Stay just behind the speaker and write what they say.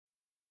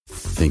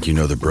Think you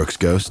know the Brooks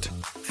Ghost?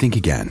 Think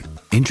again.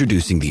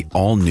 Introducing the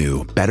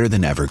all-new,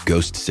 better-than-ever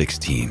Ghost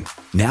 16.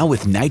 Now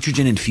with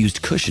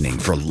nitrogen-infused cushioning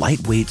for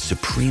lightweight,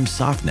 supreme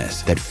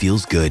softness that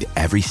feels good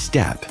every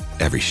step,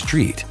 every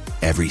street,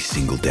 every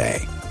single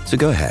day. So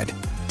go ahead,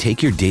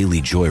 take your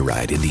daily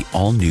joyride in the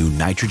all-new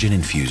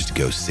nitrogen-infused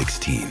Ghost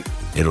 16.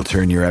 It'll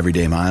turn your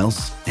everyday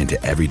miles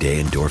into everyday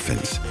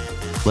endorphins.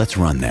 Let's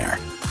run there.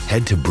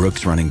 Head to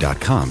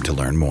brooksrunning.com to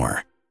learn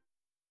more.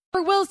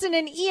 Wilson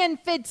and Ian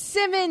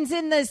Fitzsimmons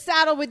in the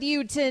saddle with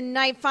you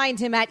tonight. Find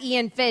him at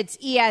Ian Fitz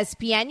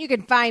ESPN. You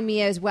can find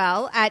me as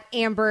well at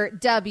Amber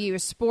W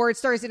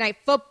Sports. Thursday Night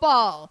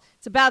Football.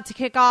 It's about to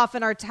kick off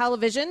in our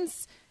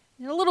televisions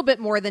in a little bit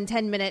more than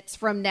 10 minutes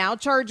from now.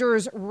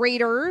 Chargers,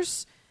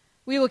 Raiders.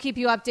 We will keep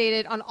you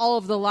updated on all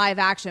of the live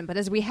action. But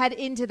as we head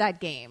into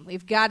that game,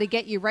 we've got to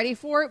get you ready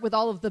for it with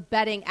all of the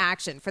betting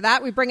action. For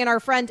that, we bring in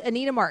our friend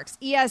Anita Marks,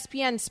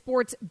 ESPN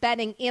sports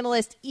betting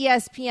analyst,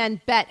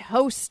 ESPN Bet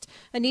host.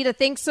 Anita,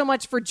 thanks so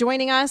much for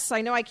joining us. I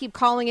know I keep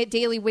calling it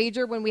Daily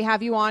Wager when we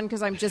have you on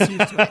because I'm just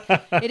used to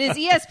it. It is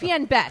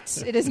ESPN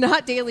Bet. It is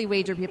not Daily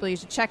Wager, people. You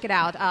should check it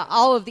out.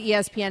 All of the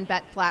ESPN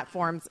Bet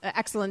platforms.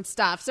 Excellent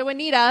stuff. So,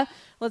 Anita,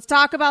 let's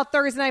talk about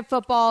Thursday Night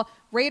Football.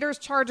 Raiders,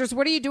 Chargers,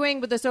 what are you doing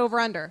with this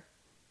over-under?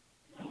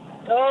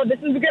 Oh, this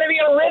is going to be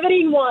a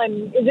riveting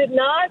one, is it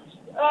not?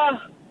 Oh,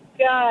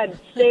 God,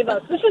 save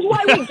us. This is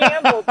why we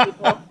gamble,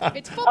 people.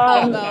 It's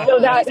football, though.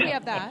 So at least we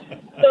have that.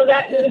 So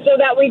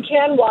that we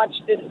can watch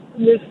this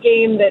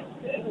game that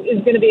is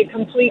going to be a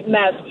complete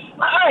mess.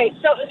 All right,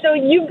 so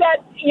you've got,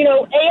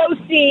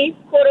 AOC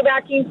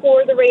quarterbacking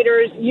for the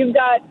Raiders. You've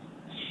got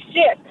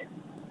Stick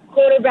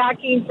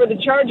quarterbacking for the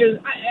Chargers.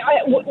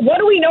 What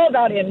do we know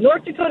about him?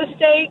 North Dakota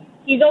State,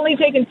 he's only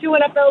taken 2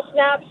 NFL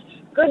snaps.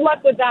 Good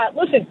luck with that.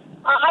 Listen,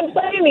 I'm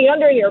playing the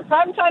under here.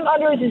 Primetime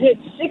unders is hit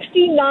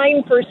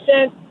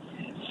 69%.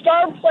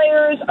 Star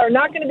players are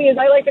not going to be, as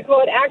I like to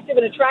call it, active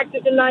and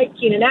attractive tonight.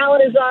 Keenan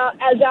Allen is out.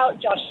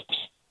 Josh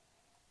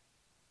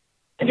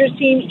Rodgers'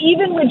 team,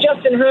 even with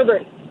Justin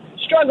Herbert,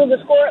 struggled to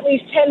score at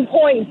least 10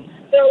 points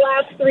their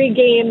last 3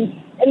 games.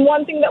 And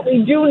one thing that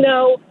we do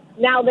know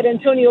now that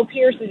Antonio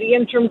Pierce is the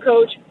interim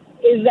coach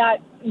is that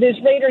this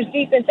Raiders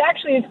defense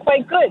actually is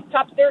quite good.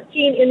 Top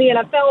 13 in the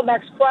NFL.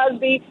 Max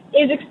Crosby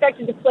is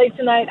expected to play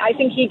tonight. I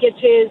think he gets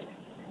his.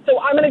 So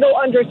I'm going to go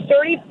under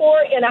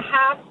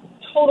 34.5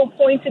 total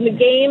points in the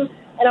game.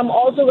 And I'm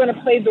also going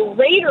to play the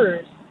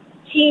Raiders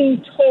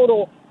team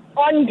total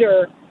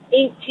under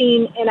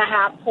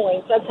 18.5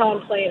 points. That's how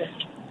I'm playing it.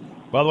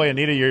 By the way,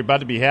 Anita, you're about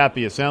to be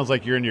happy. It sounds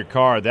like you're in your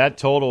car. That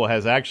total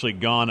has actually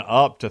gone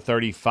up to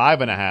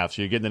 35.5,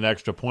 so you're getting an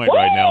extra point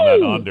right now on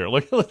that under.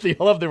 Look at I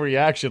love the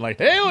reaction. Like,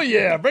 hell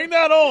yeah, bring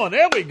that on.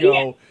 There we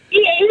go.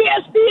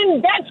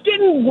 ESPN, that's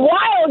getting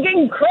wild,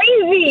 getting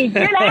crazy.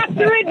 Get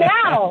after it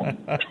now.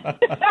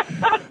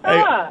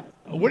 Hey,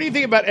 what do you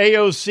think about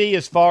AOC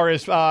as far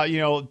as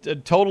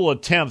total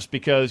attempts?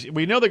 Because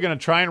we know they're going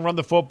to try and run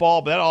the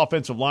football, but that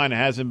offensive line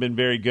hasn't been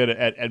very good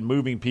at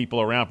moving people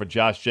around for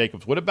Josh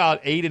Jacobs. What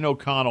about Aiden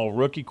O'Connell,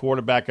 rookie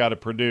quarterback out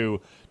of Purdue,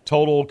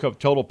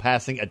 total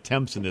passing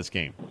attempts in this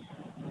game?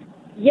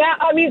 Yeah,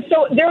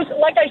 so there's,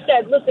 like I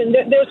said, listen,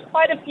 there's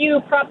quite a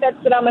few prop bets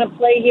that I'm going to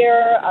play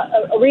here.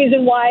 A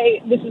reason why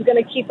this is going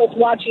to keep us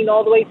watching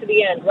all the way to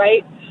the end,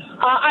 right?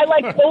 I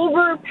like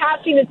over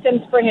passing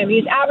attempts for him.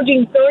 He's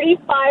averaging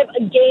 35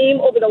 a game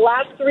over the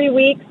last 3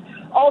 weeks.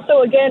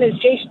 Also, again, as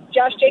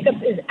Josh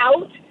Jacobs is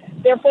out,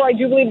 therefore I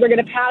do believe they're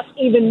going to pass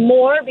even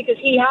more because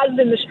he has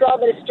been the straw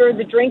that has stirred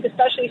the drink,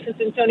 especially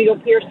since Antonio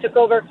Pierce took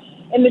over.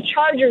 And the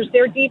Chargers,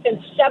 their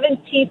defense,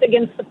 17th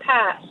against the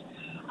pass.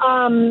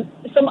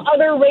 Some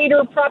other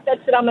Raider prop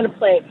bets that I'm going to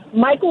play.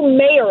 Michael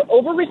Mayer,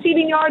 over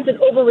receiving yards and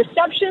over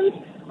receptions.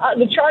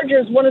 The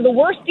Chargers, one of the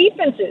worst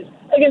defenses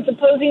against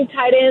opposing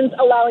tight ends,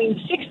 allowing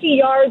 60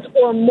 yards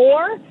or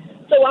more.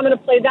 So I'm going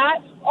to play that.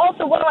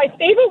 Also, one of my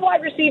favorite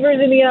wide receivers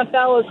in the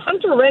NFL is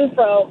Hunter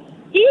Renfrow.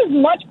 He is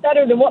much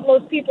better than what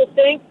most people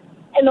think.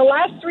 In the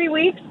last 3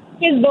 weeks,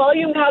 his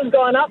volume has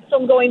gone up. So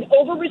I'm going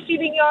over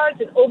receiving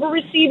yards and over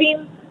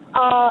receptions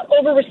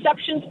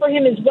for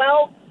him as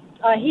well.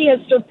 He has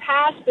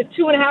surpassed the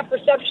 2.5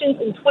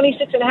 receptions and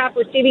 26.5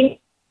 receiving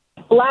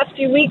the last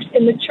few weeks,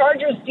 and the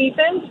Chargers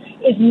defense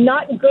is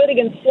not good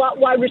against slot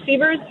wide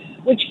receivers,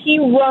 which he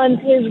runs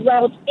his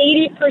routes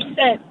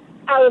 80%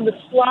 out of the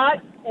slot.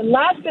 And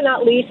last but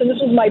not least, and this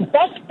was my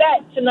best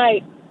bet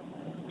tonight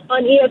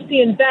on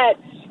ESPN Bet,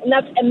 and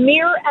that's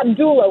Amir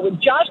Abdullah. With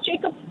Josh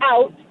Jacobs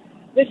out,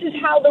 this is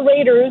how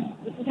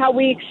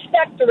we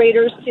expect the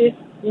Raiders to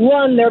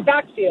run their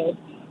backfield.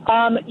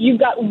 You've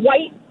got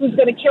White, who's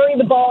going to carry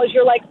the ball as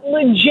your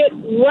legit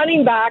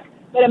running back,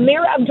 but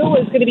Amir Abdullah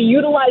is going to be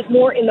utilized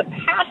more in the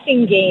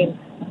passing game.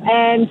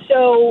 And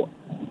so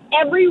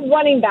every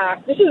running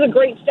back, this is a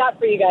great stat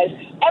for you guys,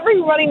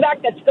 every running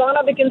back that's gone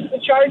up against the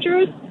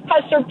Chargers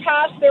has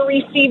surpassed their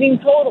receiving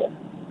total.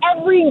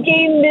 Every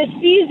game this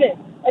season.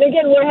 And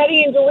again, we're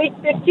heading into week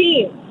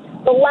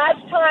 15. The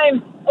last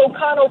time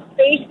O'Connell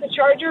faced the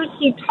Chargers,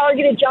 he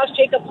targeted Josh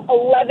Jacobs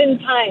 11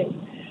 times.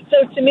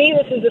 So to me,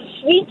 this is a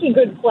sneaky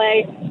good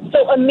play.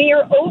 So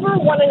Amir over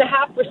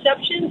 1.5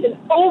 receptions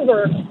and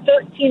over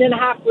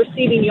 13.5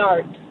 receiving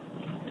yards.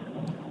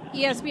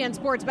 ESPN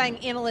sports betting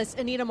analyst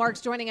Anita Marks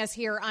joining us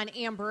here on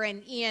Amber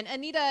and Ian.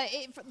 Anita,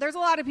 there's a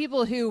lot of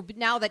people who,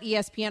 now that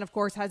ESPN, of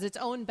course, has its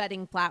own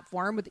betting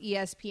platform with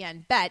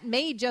ESPN Bet,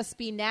 may just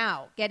be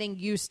now getting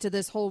used to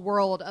this whole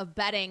world of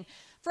betting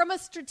from a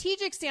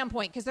strategic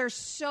standpoint, because there's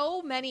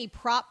so many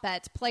prop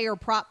bets, player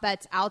prop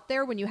bets out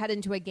there when you head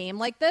into a game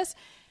like this.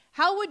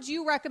 How would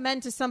you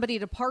recommend to somebody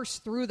to parse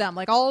through them?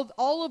 Like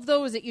all of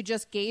those that you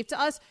just gave to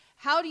us,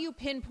 how do you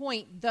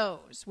pinpoint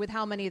those with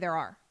how many there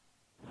are?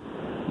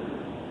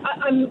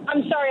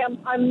 I'm sorry.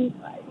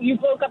 You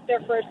broke up there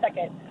for a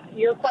second.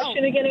 Your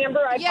question again, Amber?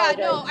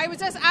 I was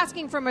just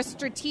asking from a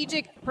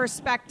strategic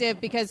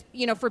perspective because,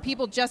 for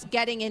people just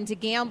getting into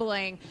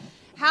gambling,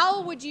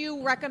 how would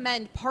you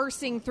recommend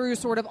parsing through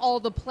sort of all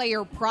the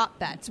player prop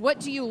bets?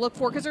 What do you look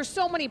for? Because there's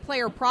so many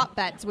player prop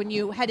bets when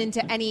you head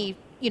into any,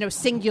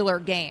 singular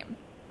game.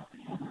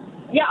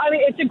 Yeah,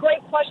 it's a great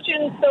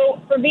question.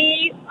 So for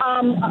me,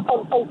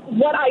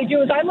 what I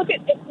do is I look at,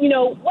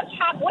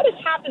 what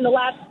has happened the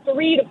last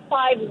 3 to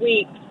 5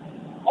 weeks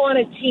on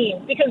a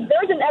team, because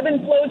there's an ebb and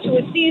flow to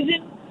a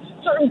season.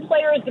 Certain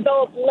players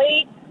develop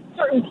late,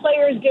 certain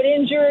players get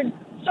injured,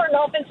 certain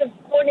offensive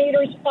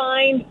coordinators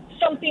find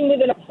something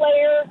within a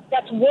player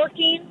that's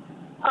working.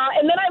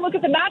 And then I look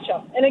at the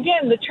matchup. And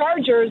again, the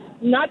Chargers,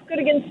 not good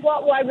against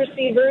slot wide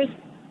receivers,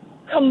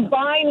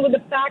 combined with the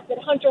fact that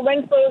Hunter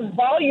Renfro's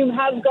volume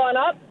has gone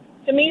up.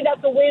 To me,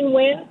 that's a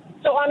win-win.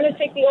 So I'm going to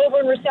take the over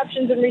in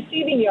receptions and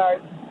receiving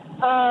yards.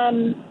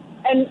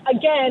 And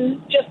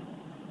again, just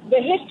the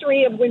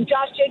history of when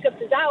Josh Jacobs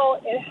is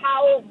out and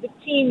how the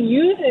team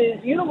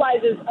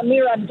utilizes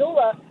Amir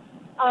Abdullah,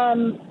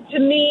 to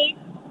me,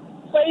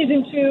 plays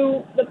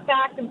into the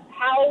fact of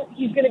how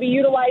he's going to be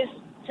utilized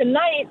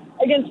tonight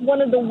against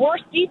one of the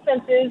worst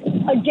defenses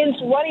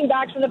against running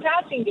backs in the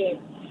passing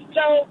game.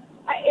 So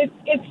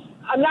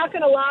I'm not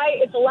going to lie,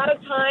 it's a lot of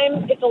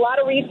time, it's a lot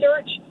of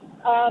research,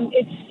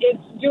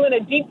 it's doing a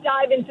deep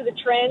dive into the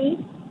trends,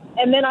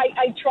 and then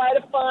I try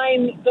to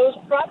find those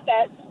prop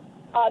bets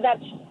that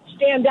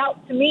stand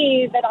out to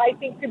me that I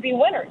think could be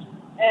winners,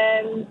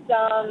 and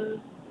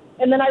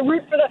then I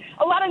root for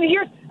a lot of the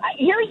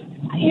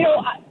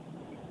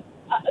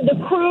the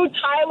crew,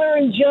 Tyler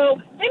and Joe,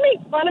 they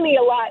make fun of me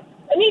a lot.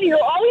 Anita,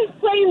 you're always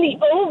playing the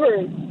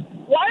overs.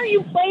 Why are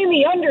you playing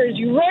the unders?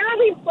 You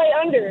rarely play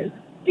unders.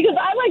 Because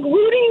I like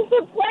rooting for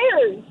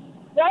players,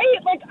 right?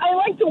 Like, I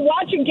like to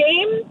watch a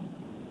game,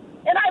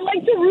 and I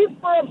like to root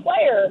for a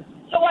player.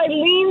 So I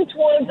lean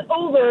towards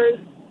overs.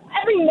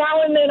 Every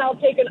now and then I'll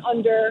take an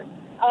under.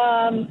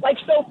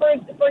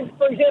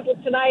 For example,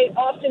 tonight,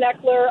 Austin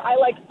Eckler, I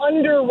like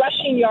under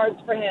rushing yards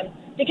for him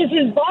because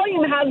his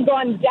volume has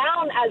gone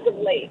down as of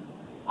late.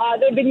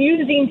 They've been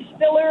using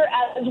Spiller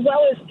as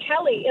well as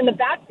Kelly in the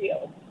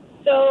backfield.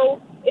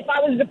 So if I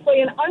was to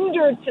play an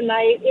under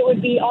tonight, it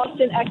would be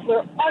Austin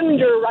Eckler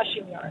under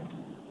rushing yards.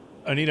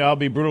 Anita, I'll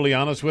be brutally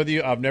honest with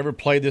you. I've never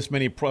played this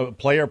many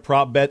player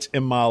prop bets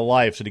in my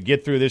life. So to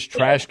get through this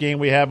trash game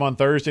we have on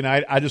Thursday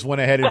night, I just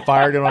went ahead and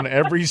fired it on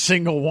every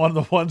single one of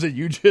the ones that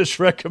you just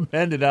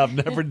recommended. I've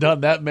never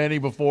done that many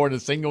before in a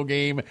single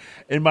game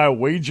in my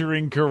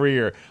wagering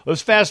career.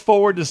 Let's fast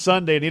forward to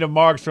Sunday. Anita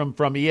Marks from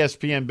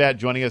ESPN Bet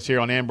joining us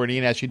here on Amber and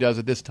Ian, as she does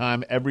at this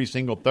time every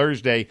single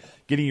Thursday,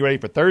 getting you ready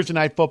for Thursday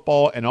night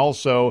football and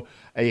also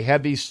a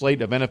heavy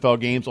slate of NFL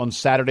games on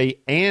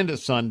Saturday and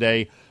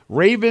Sunday.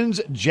 Ravens,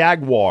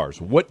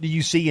 Jaguars. What do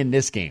you see in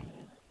this game?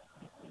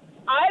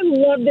 I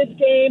love this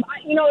game.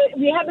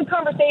 We had the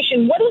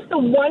conversation. What is the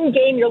one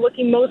game you're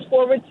looking most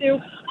forward to?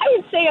 I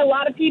would say a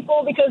lot of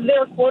people, because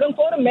they're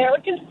quote-unquote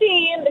America's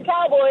team, the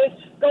Cowboys,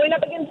 going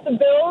up against the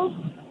Bills.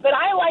 But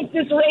I like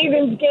this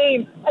Ravens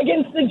game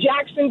against the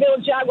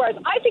Jacksonville Jaguars.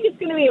 I think it's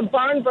going to be a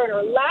barn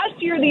burner.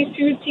 Last year, these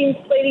two teams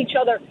played each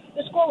other.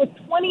 The score was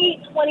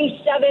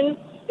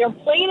 20-27. They're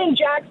playing in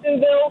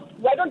Jacksonville.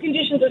 Weather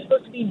conditions are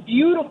supposed to be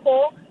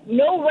beautiful.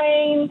 No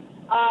rain,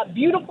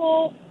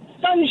 beautiful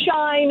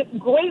sunshine,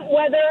 great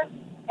weather,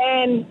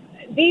 and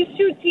these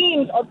two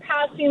teams are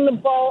passing the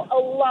ball a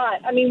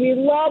lot. I mean,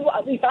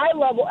 at least I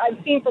love what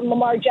I've seen from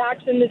Lamar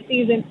Jackson this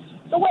season.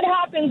 So what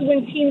happens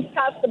when teams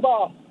pass the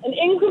ball? An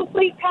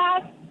incomplete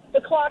pass,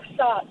 the clock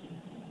stops.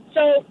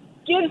 So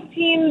gives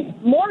teams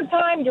more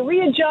time to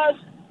readjust,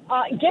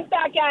 get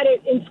back at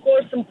it, and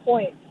score some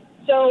points.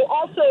 So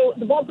also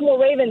the Baltimore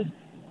Ravens,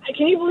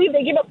 can you believe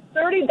they gave up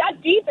 30?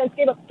 That defense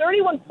gave up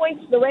 31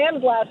 points to the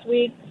Rams last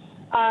week.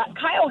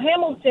 Kyle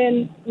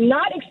Hamilton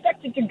not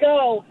expected to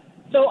go.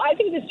 So I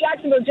think this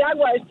Jacksonville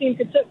Jaguars team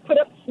could put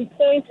up some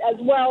points as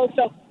well.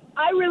 So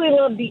I really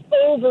love the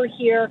over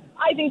here.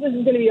 I think this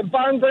is going to be a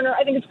barn burner.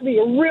 I think it's going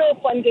to be a real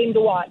fun game to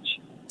watch.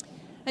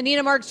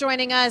 Anita Marks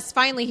joining us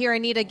finally here.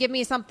 Anita, give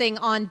me something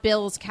on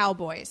Bills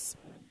Cowboys.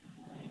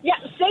 Yeah,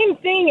 same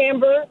thing,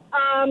 Amber.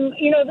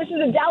 This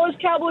is a Dallas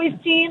Cowboys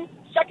team.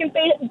 Second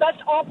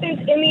best offense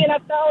in the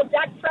NFL.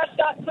 Dak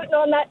Prescott putting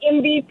on that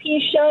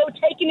MVP show,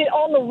 taking it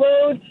on the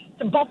road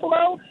to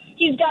Buffalo.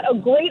 He's got a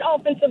great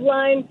offensive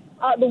line,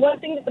 The one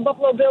thing that the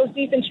Buffalo Bills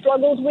defense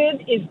struggles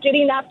with is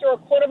getting after a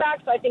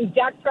quarterback. So I think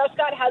Dak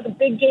Prescott has a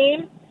big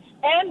game.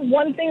 And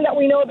one thing that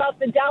we know about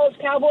the Dallas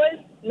Cowboys,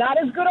 not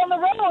as good on the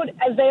road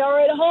as they are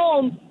at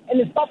home. And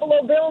this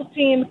Buffalo Bills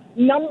team,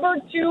 number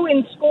 2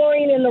 in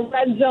scoring in the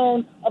red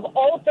zone of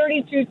all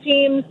 32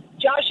 teams.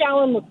 Josh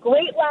Allen looked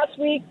great last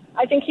week.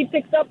 I think he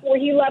picks up where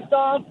he left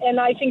off, and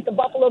I think the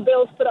Buffalo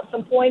Bills put up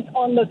some points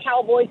on the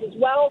Cowboys as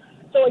well.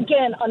 So,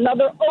 again,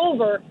 another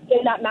over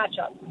in that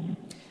matchup.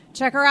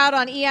 Check her out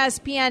on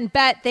ESPN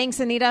Bet. Thanks,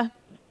 Anita.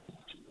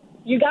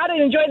 You got it.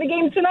 Enjoy the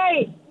game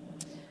tonight.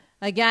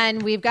 Again,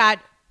 we've got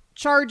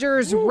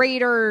Chargers,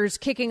 Raiders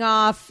kicking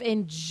off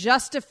in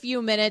just a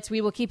few minutes.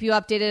 We will keep you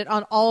updated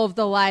on all of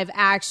the live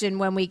action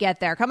when we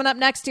get there. Coming up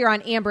next here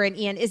on Amber and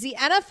Ian, is the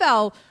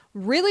NFL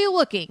really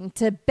looking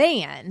to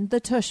ban the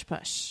tush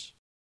push?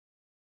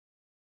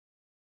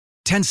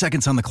 10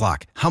 seconds on the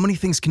clock. How many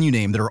things can you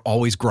name that are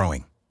always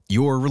growing?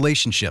 Your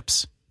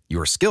relationships,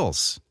 your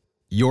skills,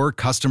 your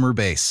customer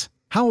base.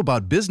 How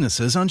about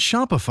businesses on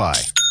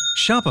Shopify?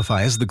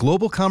 Shopify is the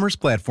global commerce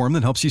platform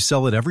that helps you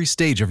sell at every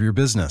stage of your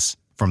business.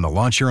 From the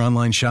launch your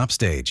online shop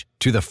stage,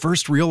 to the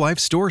first real-life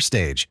store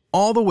stage,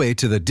 all the way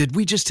to the did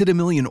we just hit a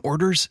million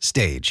orders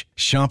stage,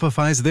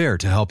 Shopify's there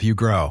to help you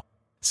grow.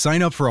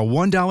 Sign up for a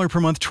 $1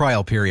 per month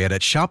trial period at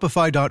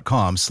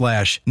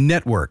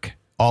shopify.com/network,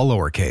 all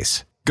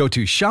lowercase. Go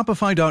to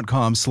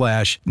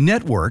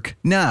shopify.com/network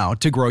now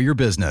to grow your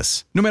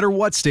business, no matter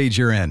what stage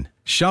you're in.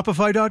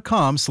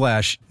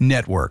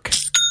 Shopify.com/network.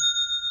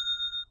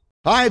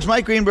 Hi, it's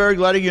Mike Greenberg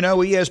letting you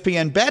know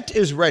ESPN Bet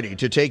is ready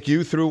to take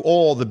you through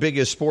all the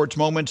biggest sports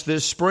moments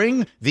this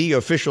spring. The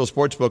official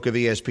sportsbook of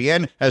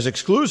ESPN has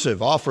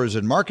exclusive offers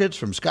and markets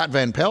from Scott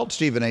Van Pelt,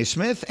 Stephen A.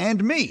 Smith,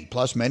 and me,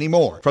 plus many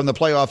more. From the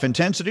playoff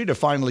intensity to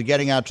finally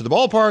getting out to the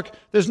ballpark,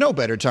 there's no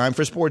better time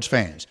for sports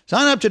fans.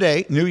 Sign up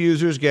today. New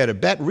users get a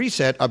bet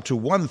reset up to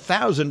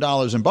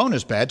 $1,000 in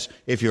bonus bets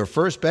if your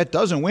first bet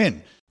doesn't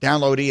win.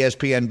 Download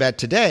ESPN Bet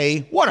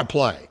today. What a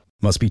play.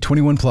 Must be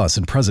 21 plus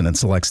and present in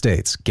select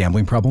states.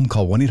 Gambling problem?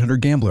 Call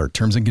 1-800-GAMBLER.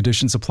 Terms and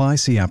conditions apply.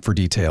 See app for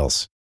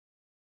details.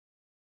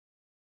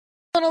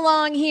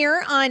 Along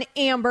here on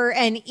Amber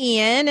and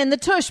Ian and the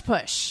tush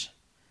push.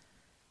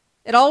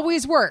 It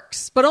always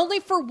works, but only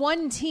for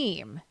one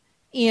team,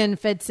 Ian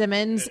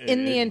Fitzsimmons,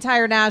 in the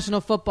entire National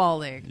Football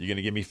League. You're going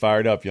to get me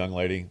fired up, young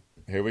lady.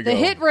 Here we go. The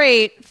hit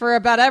rate for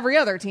about every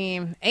other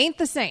team ain't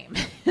the same.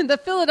 The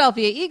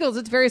Philadelphia Eagles,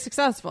 it's very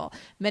successful.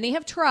 Many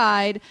have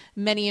tried.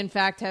 Many, in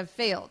fact, have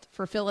failed.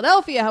 For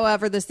Philadelphia,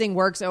 however, this thing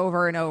works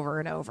over and over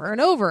and over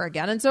and over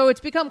again. And so it's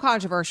become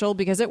controversial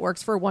because it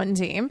works for one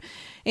team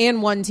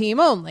and one team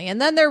only. And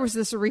then there was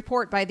this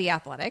report by The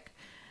Athletic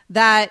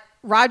that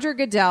Roger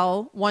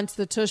Goodell wants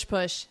the tush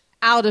push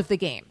out of the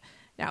game.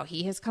 Now,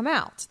 he has come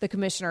out, the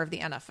commissioner of the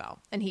NFL,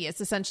 and he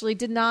has essentially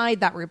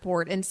denied that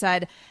report and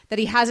said that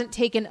he hasn't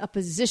taken a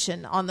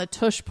position on the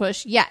tush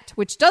push yet,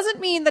 which doesn't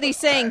mean that he's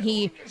saying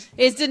he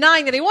is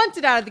denying that he wants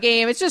it out of the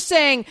game. It's just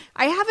saying,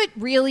 I haven't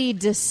really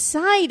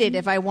decided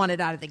if I want it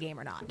out of the game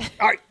or not.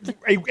 All right,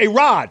 hey,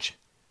 Raj,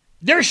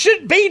 there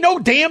should be no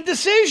damn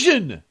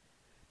decision.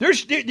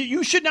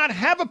 You should not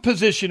have a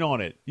position on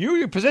it.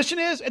 Your position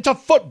is it's a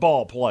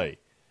football play.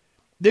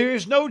 There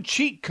is no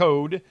cheat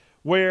code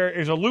where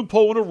there's a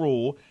loophole in a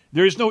rule.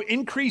 There is no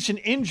increase in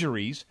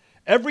injuries.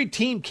 Every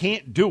team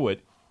can't do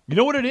it. You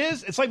know what it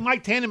is? It's like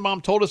Mike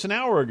Tannenbaum told us an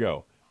hour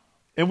ago.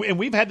 And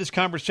we've had this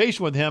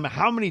conversation with him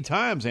how many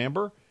times,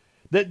 Amber?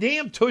 That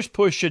damn tush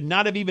push should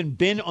not have even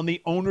been on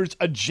the owner's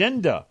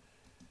agenda.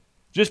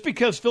 Just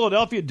because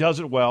Philadelphia does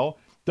it well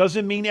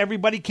doesn't mean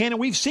everybody can, and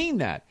we've seen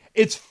that.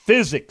 It's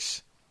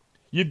physics.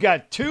 You've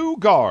got two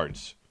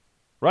guards,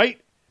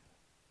 right,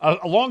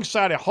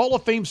 alongside a Hall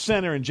of Fame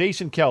center in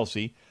Jason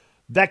Kelce,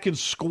 that can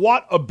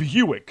squat a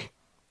Buick,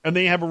 and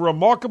they have a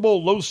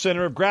remarkable low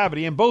center of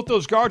gravity, and both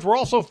those guards were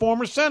also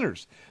former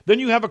centers. Then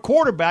you have a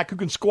quarterback who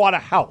can squat a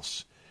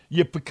house.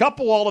 You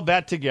couple all of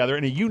that together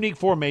in a unique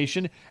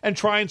formation and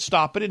try and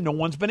stop it, and no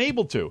one's been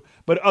able to.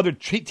 But other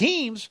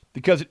teams,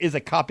 because it is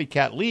a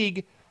copycat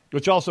league,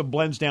 which also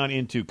blends down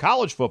into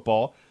college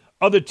football,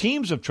 other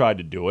teams have tried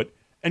to do it,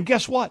 and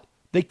guess what?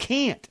 They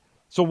can't.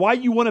 So why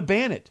you want to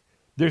ban it?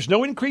 There's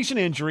no increase in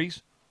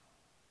injuries.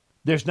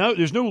 There's no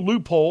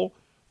loophole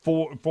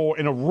for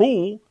in a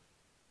rule.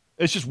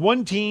 It's just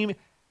one team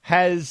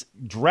has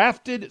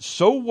drafted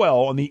so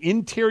well on the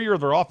interior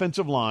of their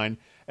offensive line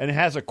and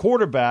has a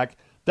quarterback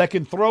that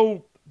can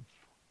throw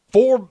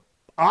 4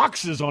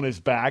 oxes on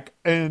his back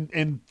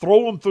and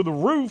throw them through the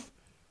roof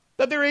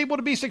that they're able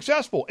to be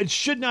successful. It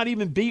should not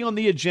even be on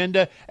the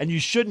agenda, and you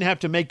shouldn't have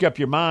to make up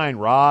your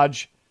mind,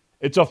 Raj.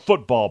 It's a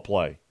football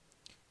play.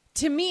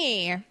 To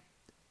me,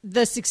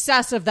 the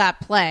success of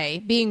that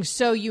play being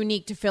so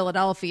unique to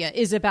Philadelphia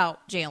is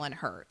about Jalen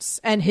Hurts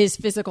and his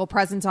physical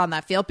presence on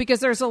that field, because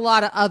there's a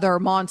lot of other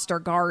monster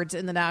guards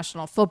in the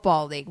National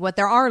Football League. What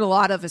there aren't a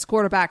lot of is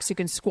quarterbacks who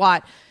can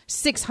squat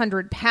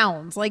 600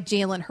 pounds like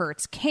Jalen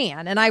Hurts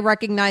can. And I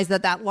recognize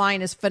that that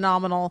line is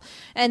phenomenal,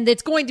 and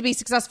it's going to be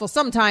successful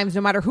sometimes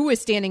no matter who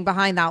is standing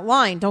behind that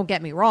line. Don't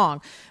get me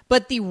wrong.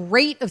 But the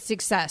rate of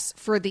success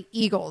for the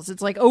Eagles,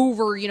 it's like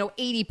over,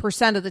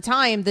 80% of the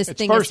time this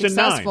thing is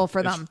successful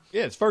for them.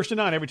 It's 1st and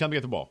 9 every time they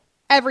get the ball.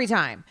 Every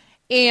time.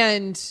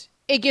 And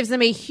it gives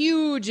them a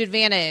huge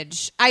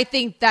advantage. I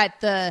think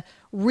that the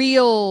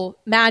real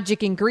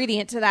magic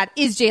ingredient to that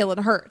is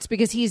Jalen Hurts,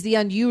 because he's the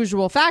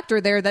unusual factor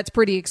there that's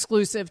pretty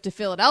exclusive to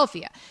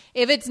Philadelphia.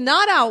 If it's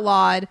not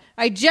outlawed,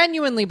 I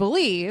genuinely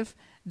believe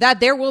that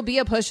there will be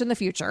a push in the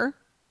future,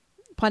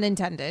 pun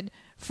intended,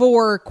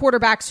 for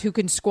quarterbacks who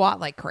can squat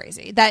like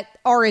crazy, that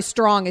are as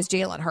strong as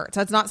Jalen Hurts.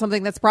 That's not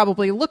something that's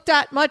probably looked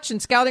at much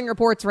in scouting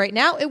reports right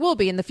now. It will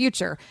be in the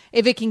future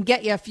if it can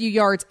get you a few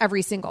yards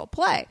every single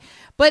play.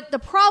 But the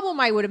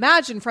problem, I would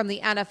imagine, from the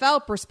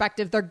NFL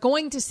perspective, they're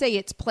going to say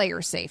it's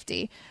player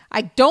safety.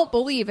 I don't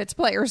believe it's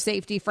player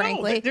safety,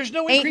 frankly. No, there's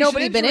no Ain't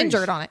nobody been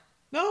injured on it.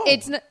 No.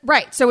 It's not,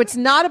 right. So it's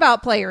not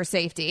about player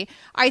safety.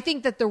 I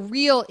think that the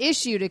real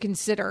issue to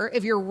consider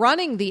if you're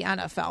running the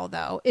NFL,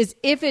 though, is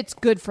if it's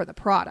good for the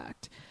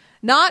product.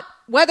 Not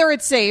whether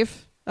it's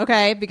safe,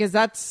 okay, because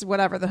that's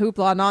whatever the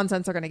hoopla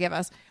nonsense are going to give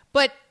us.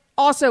 But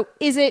also,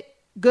 is it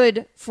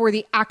good for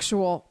the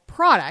actual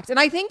product? And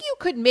I think you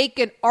could make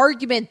an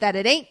argument that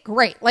it ain't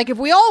great. Like if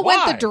we all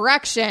went the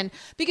direction,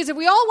 because if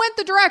we all went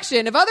the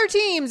direction of other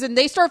teams and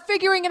they start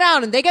figuring it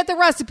out and they get the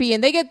recipe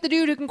and they get the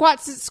dude who can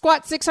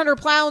squat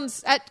 600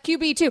 pounds at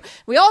QB2,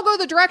 we all go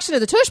the direction of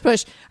the tush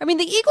push. I mean,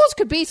 the Eagles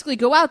could basically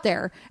go out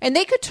there and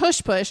they could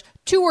tush push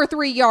 2 or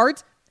 3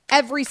 yards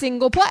every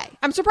single play.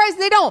 I'm surprised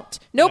they don't.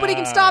 Nobody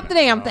can stop the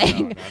damn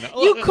thing.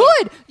 You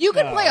could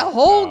play a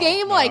whole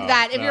game like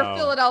that if you're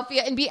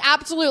Philadelphia and be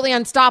absolutely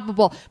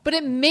unstoppable. But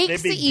it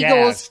makes the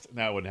Eagles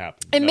that would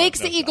happen. It makes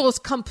the Eagles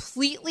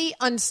completely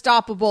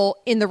unstoppable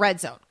in the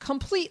red zone.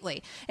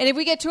 Completely. And if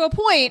we get to a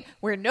point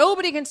where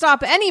nobody can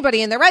stop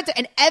anybody in the red zone,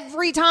 and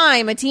every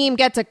time a team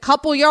gets a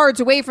couple yards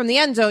away from the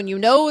end zone,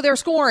 they're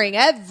scoring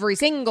every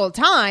single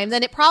time,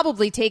 then it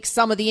probably takes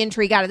some of the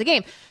intrigue out of the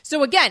game.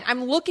 So again,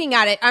 I'm looking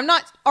at it. I'm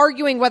not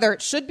arguing whether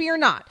it should be or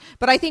not,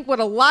 but I think what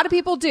a lot of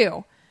people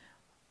do,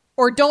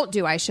 or don't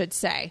do, I should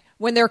say,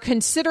 when they're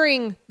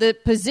considering the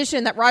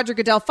position that Roger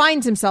Goodell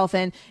finds himself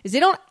in, is they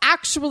don't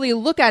actually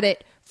look at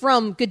it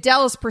from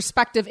Goodell's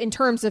perspective in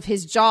terms of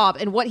his job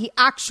and what he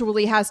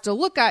actually has to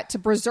look at to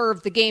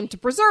preserve the game, to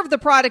preserve the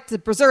product, to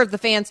preserve the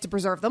fans, to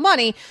preserve the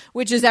money,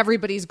 which is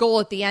everybody's goal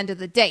at the end of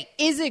the day.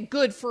 Is it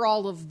good for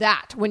all of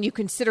that when you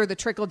consider the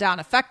trickle-down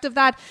effect of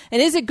that?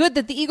 And is it good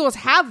that the Eagles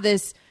have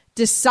this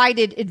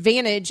decided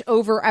advantage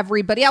over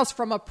everybody else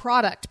from a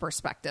product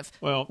perspective?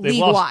 Well, they've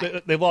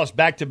lost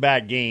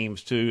back-to-back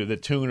games to the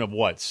tune of,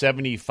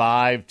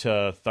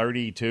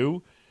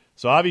 75-32?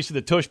 So obviously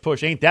the tush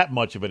push ain't that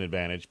much of an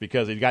advantage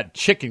because they got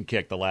chicken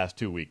kicked the last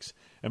 2 weeks.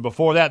 And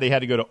before that, they had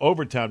to go to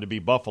overtime to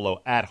beat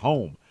Buffalo at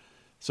home.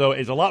 So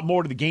it's a lot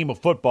more to the game of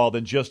football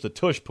than just a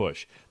tush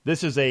push.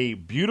 This is a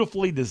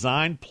beautifully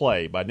designed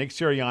play by Nick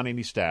Sirianni and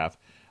his staff.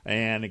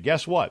 And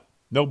guess what?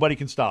 Nobody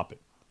can stop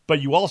it.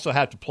 But you also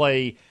have to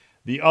play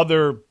the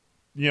other,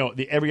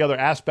 every other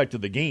aspect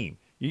of the game.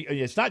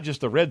 It's not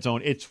just the red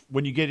zone. It's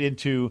when you get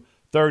into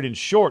 3rd and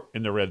short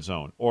in the red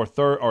zone, or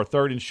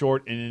third and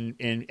short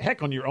in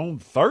heck on your own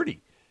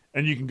 30,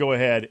 and you can go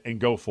ahead and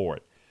go for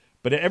it.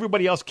 But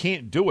everybody else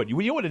can't do it. You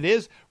know what it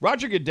is?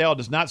 Roger Goodell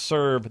does not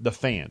serve the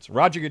fans.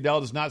 Roger Goodell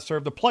does not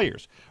serve the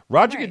players.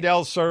 Roger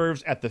Goodell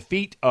serves at the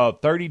feet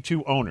of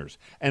 32 owners,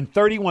 and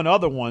 31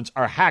 other ones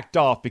are hacked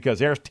off because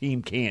their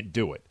team can't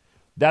do it.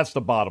 That's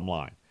the bottom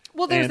line.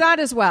 Well, there's that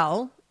as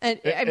well. And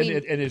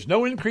there's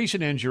no increase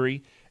in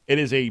injury. It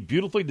is a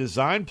beautifully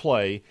designed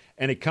play,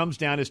 and it comes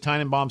down, as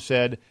Tannenbaum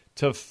said,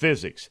 to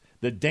physics.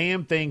 The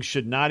damn thing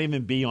should not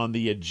even be on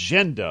the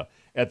agenda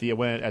at the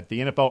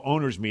NFL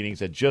owners' meetings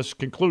that just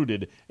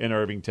concluded in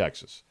Irving,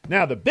 Texas.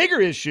 Now, the bigger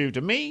issue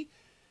to me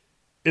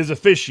is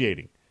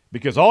officiating,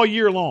 because all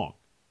year long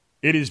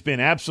it has been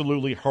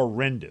absolutely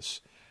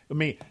horrendous. I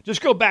mean,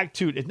 just go back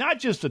to, it's not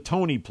just the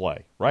Tony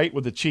play, right,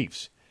 with the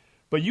Chiefs,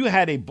 but you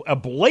had a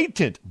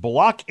blatant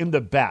block in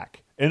the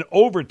back in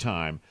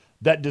overtime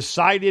that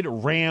decided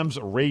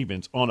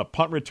Rams-Ravens on a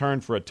punt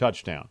return for a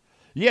touchdown.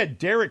 You had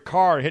Derek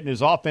Carr hitting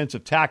his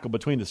offensive tackle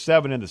between the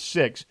 7 and the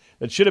 6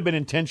 that should have been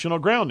intentional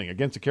grounding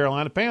against the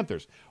Carolina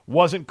Panthers.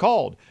 Wasn't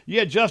called. You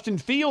had Justin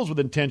Fields with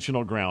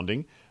intentional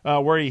grounding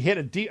where he hit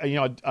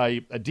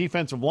a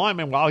defensive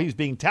lineman while he's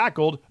being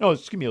tackled. No,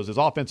 it was his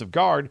offensive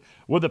guard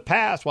with a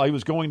pass while he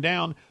was going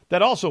down.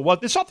 That also was,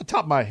 it's off the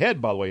top of my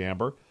head, by the way,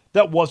 Amber,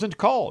 that wasn't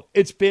called.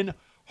 It's been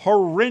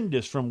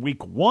horrendous from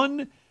week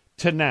 1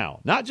 to now.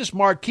 Not just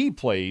marquee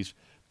plays,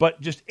 but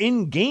just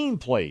in-game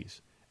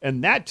plays.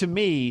 And that, to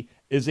me,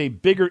 is a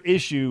bigger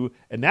issue,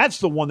 and that's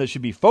the one that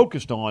should be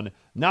focused on,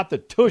 not the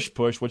tush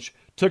push, which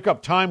took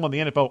up time on the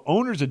NFL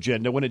owner's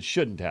agenda when it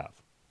shouldn't have.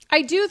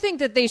 I do think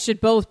that they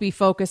should both be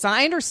focused on.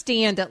 I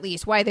understand at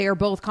least why they are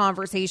both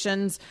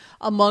conversations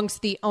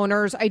amongst the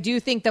owners. I do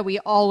think that we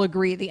all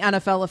agree the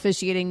NFL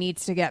officiating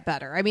needs to get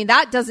better. I mean,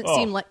 that doesn't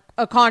seem like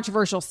a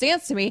controversial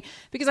stance to me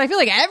because I feel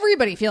like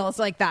everybody feels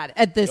like that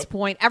at this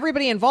point.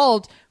 Everybody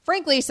involved,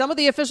 frankly, some of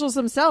the officials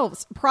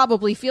themselves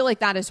probably feel like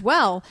that as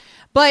well.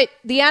 But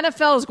the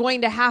NFL is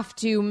going to have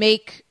to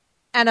make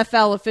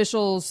NFL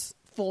officials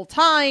full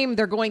time.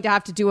 They're going to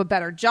have to do a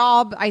better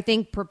job, I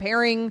think,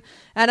 preparing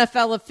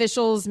NFL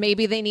officials.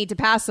 Maybe they need to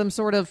pass some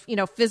sort of,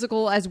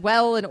 physical as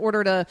well in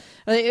order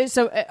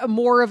to,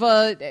 more of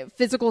a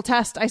physical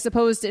test, I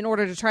suppose, in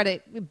order to try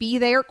to be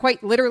there,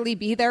 quite literally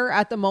be there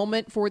at the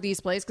moment for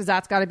these plays, because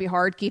that's got to be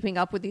hard keeping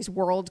up with these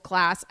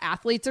world-class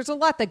athletes. There's a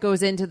lot that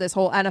goes into this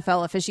whole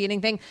NFL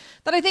officiating thing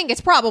that I think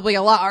it's probably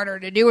a lot harder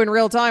to do in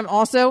real time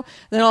also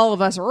than all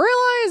of us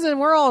realize, and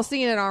we're all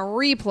seeing it on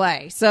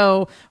replay.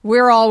 So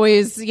we're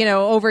always,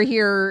 over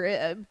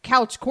here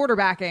couch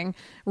quarterbacking,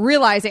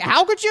 realizing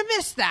how could you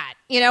miss that?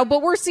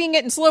 But we're seeing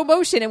it in slow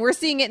motion and we're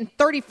seeing it in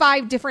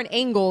 35 different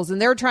angles,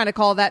 and they're trying to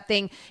call that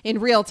thing in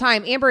real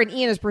time. Amber and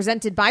Ian is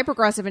presented by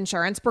Progressive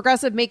Insurance.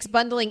 Progressive makes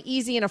bundling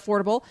easy and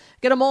affordable.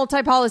 Get a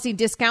multi-policy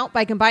discount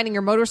by combining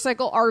your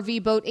motorcycle,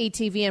 RV, boat,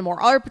 ATV, and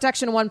more. Auto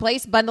protection in one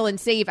place. Bundle and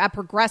save at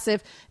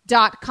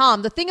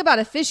progressive.com. The thing about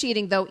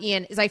officiating, though,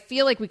 Ian, is I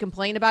feel like we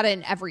complain about it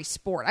in every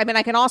sport. I mean,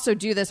 I can also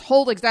do this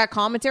whole exact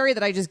commentary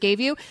that I just gave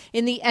you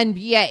in the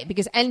NBA,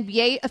 because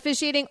NBA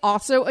officiating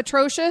also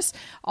atrocious,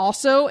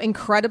 also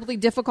incredibly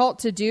difficult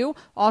to do,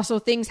 also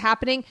things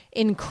happening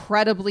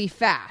incredibly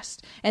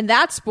fast. And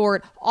that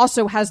sport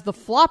also has the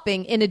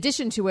flopping in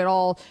addition to it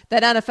all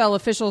that NFL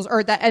officials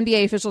or that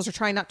NBA officials are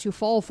trying not to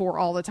fall for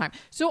all the time.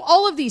 So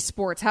all of these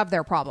sports have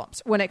their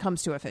problems when it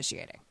comes to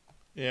officiating.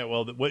 Yeah,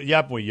 well, what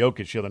happened with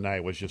Jokic the other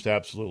night was just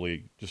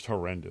absolutely just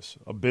horrendous,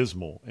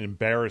 abysmal,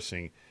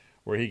 embarrassing,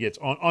 where he gets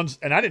on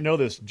and I didn't know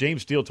this,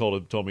 James Steele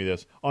told me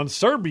this, on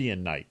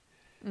Serbian night.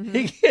 Mm-hmm.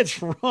 He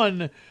gets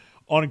run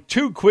on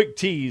two quick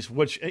tees,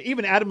 which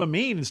even Adam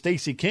Amin and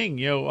Stacey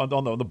King,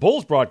 on the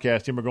Bulls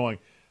broadcast team are going,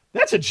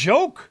 that's a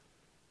joke.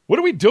 What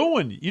are we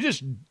doing? You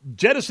just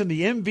jettisoned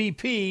the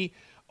MVP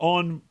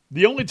on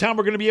the only time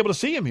we're going to be able to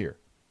see him here.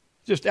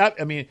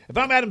 If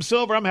I'm Adam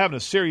Silver, I'm having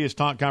a serious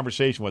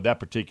conversation with that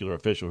particular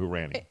official who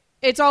ran him.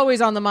 It's always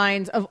on the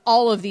minds of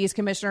all of these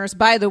commissioners.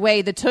 By the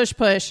way, the tush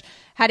push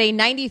had a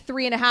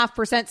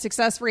 93.5%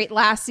 success rate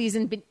last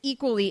season, been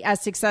equally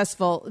as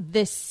successful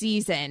this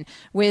season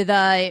with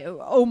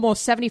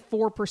almost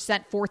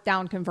 74% fourth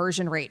down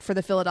conversion rate for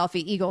the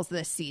Philadelphia Eagles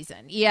this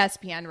season.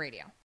 ESPN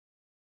Radio.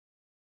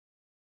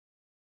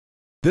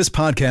 This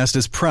podcast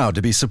is proud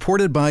to be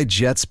supported by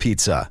Jets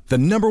Pizza, the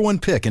 #1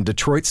 pick in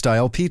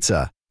Detroit-style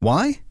pizza.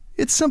 Why?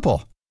 It's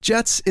simple.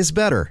 Jets is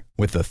better.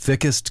 With the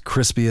thickest,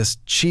 crispiest,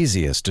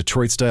 cheesiest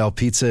Detroit-style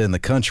pizza in the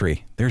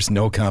country, there's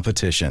no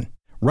competition.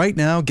 Right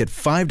now, get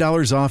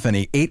 $5 off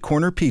any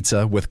 8-corner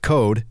pizza with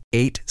code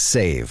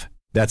 8SAVE.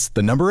 That's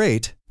the number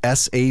 8,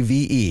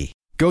 S-A-V-E.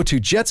 Go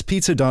to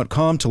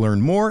jetspizza.com to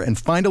learn more and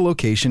find a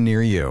location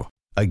near you.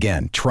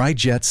 Again, try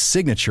Jet's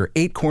signature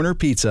 8-corner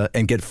pizza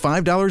and get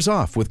 $5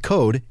 off with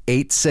code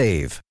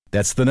 8SAVE.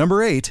 That's the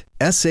number 8,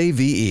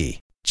 S-A-V-E.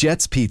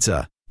 Jet's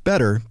Pizza.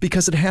 Better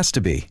because it has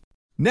to be.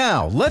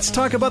 Now, let's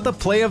talk about the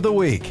play of the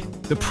week.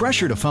 The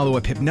pressure to follow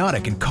up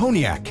Hypnotic and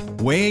Cognac,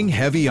 weighing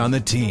heavy on the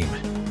team.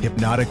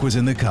 Hypnotic was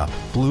in the cup,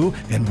 blue,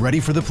 and ready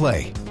for the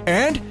play.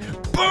 And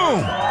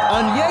boom!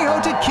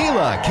 Añejo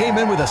Tequila came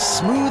in with a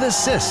smooth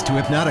assist to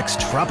Hypnotic's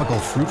tropical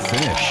fruit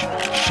finish.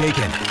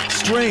 Shaken,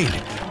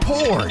 strained,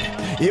 poured.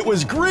 It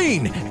was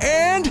green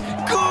and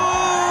good!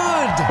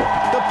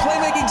 The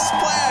playmaking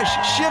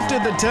splash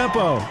shifted the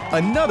tempo.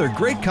 Another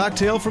great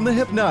cocktail from the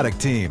Hypnotic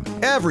team.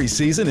 Every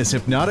season is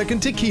Hypnotic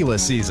and Tequila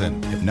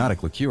season.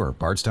 Hypnotic Liqueur,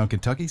 Bardstown,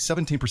 Kentucky,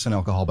 17%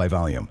 alcohol by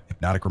volume.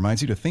 Hypnotic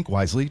reminds you to think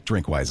wisely,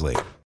 drink wisely.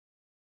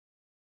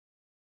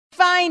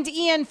 Find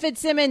Ian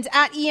Fitzsimmons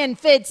at Ian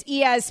Fitz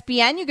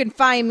ESPN. You can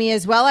find me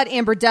as well at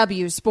Amber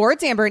W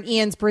Sports. Amber and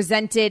Ian's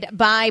presented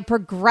by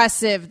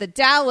Progressive. The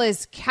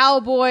Dallas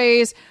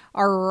Cowboys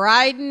are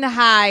riding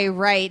high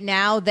right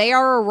now. They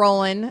are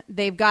a-rolling.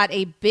 They've got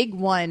a big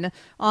one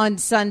on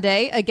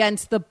Sunday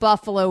against the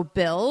Buffalo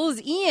Bills.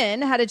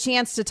 Ian had a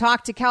chance to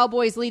talk to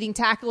Cowboys leading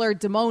tackler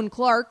Damone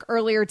Clark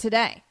earlier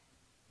today.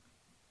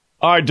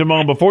 All right,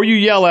 Damone, before you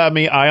yell at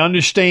me, I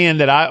understand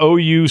that I owe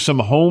you some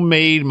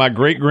homemade, my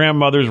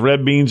great-grandmother's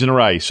red beans and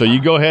rice. So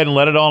you go ahead and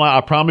let it all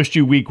out. I promised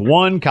you week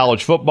 1,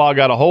 college football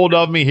got a hold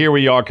of me. Here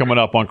we are coming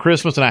up on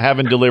Christmas, and I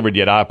haven't delivered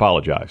yet. I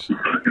apologize.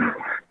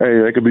 Hey,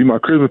 that could be my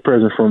Christmas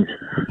present from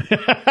you.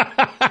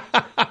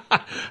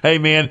 Hey,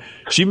 man,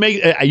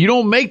 you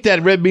don't make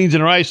that red beans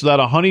and rice without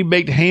a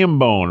honey-baked ham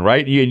bone,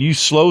 right? You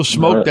slow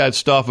smoke that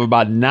stuff for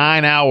about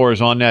 9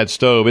 hours on that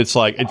stove. It's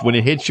like when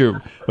it hits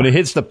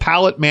the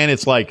palate, man,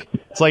 it's like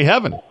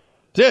heaven.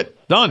 That's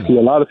it. Done. See,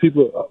 a lot of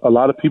people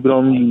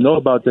don't even know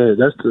about that.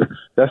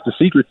 That's the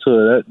secret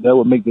to it. That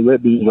would make the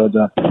red beans right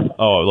down.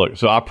 Oh, look.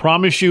 So I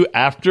promise you,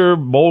 after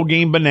bowl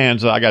game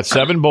bonanza, I got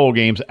 7 bowl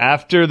games.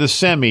 After the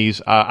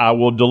semis, I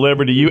will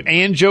deliver to you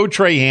and Joe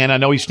Trahan. I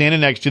know he's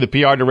standing next to the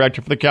PR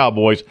director for the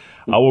Cowboys.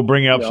 I will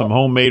bring up some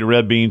homemade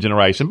red beans and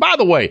rice. And by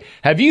the way,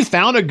 have you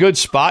found a good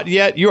spot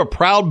yet? You're a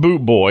proud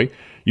boot boy.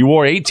 You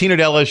wore 18 at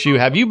LSU.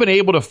 Have you been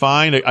able to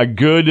find a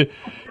good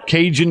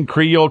Cajun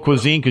Creole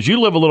cuisine? Because you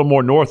live a little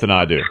more north than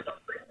I do.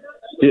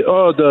 Yeah,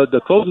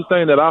 the closest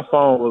thing that I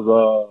found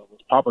was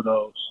Papa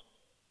Do's.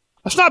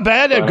 That's not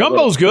bad. That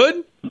gumbo's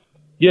good.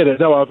 Yeah,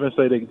 that's what I was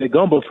gonna say. They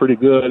gumbo's pretty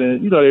good,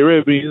 and they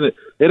red beans.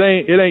 It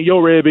ain't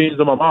your red beans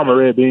or my mama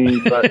red beans,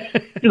 but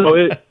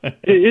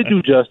it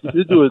do justice.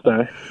 It do its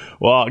thing.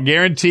 Well,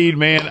 guaranteed,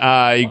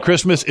 man.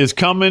 Christmas is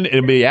coming.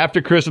 It'll be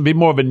after Christmas. It'll be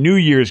more of a New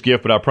Year's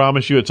gift, but I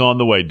promise you, it's on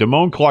the way.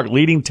 Damone Clark,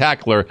 leading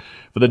tackler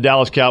for the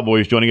Dallas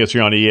Cowboys, joining us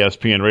here on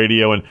ESPN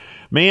Radio. And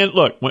man,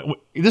 look,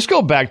 let's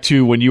go back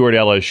to when you were at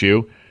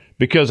LSU,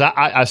 because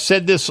I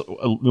said this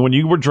when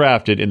you were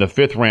drafted in the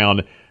 5th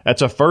round.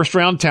 That's a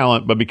first-round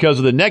talent, but because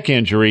of the neck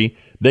injury,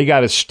 they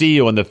got a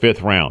steal in the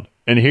 5th round.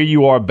 And here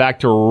you are back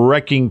to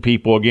wrecking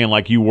people again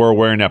like you were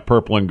wearing that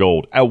purple and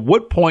gold. At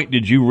what point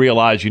did you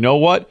realize, you know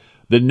what?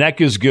 The neck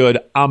is good.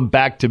 I'm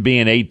back to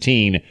being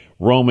 18,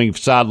 roaming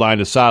sideline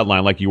to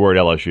sideline like you were at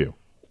LSU?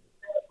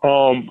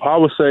 I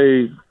would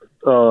say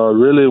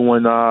really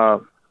when I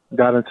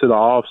got into the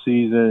off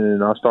season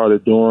and I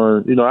started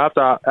doing,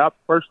 after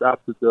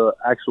the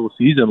actual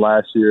season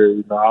last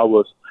year,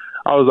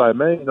 I was like,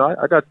 man,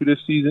 I got through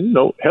this season,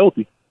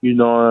 healthy,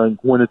 and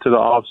went into the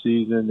off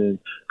season and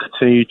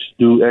continued to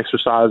do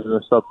exercises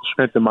and stuff to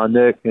strengthen my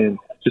neck and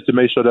just to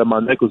make sure that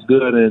my neck was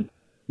good. And,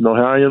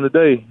 here I am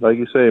today. Like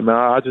you say, man,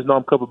 I just know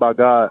I'm covered by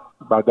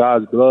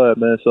God's blood,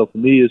 man. So for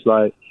me, it's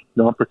like,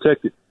 I'm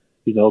protected.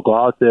 Go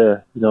out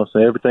there, so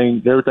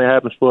everything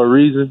happens for a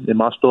reason, and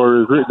my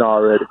story is written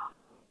already.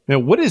 Now,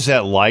 what is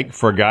that like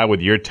for a guy with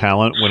your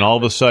talent when all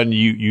of a sudden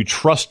you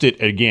trust it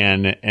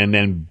again and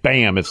then,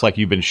 bam, it's like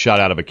you've been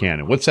shot out of a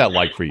cannon? What's that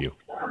like for you?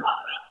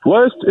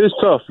 Well, it's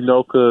tough,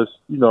 because,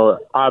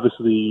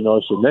 obviously,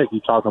 it's your neck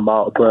you're talking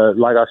about. But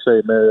like I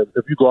say, man,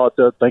 if you go out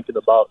there thinking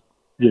about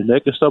your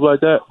neck and stuff like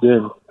that,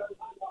 then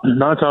 9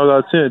 times out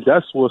of 10,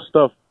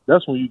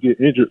 that's when you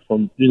get injured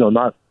from,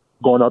 not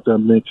going out there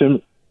and being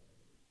timid.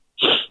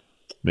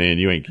 Man,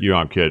 you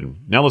aren't kidding.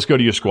 Now let's go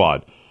to your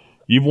squad.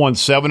 You've won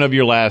 7 of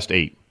your last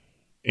 8.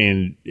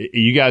 And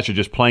you guys are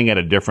just playing at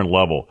a different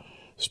level.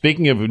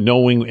 Speaking of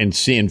knowing and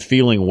seeing,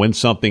 feeling when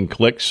something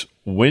clicks,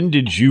 when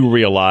did you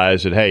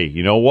realize that, hey,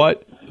 you know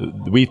what?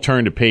 We've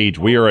turned a page.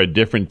 We are a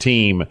different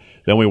team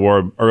than we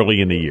were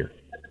early in the year.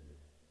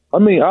 I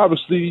mean,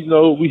 obviously,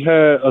 we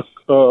had a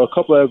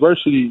couple of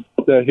adversity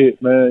that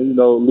hit, man,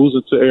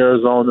 losing to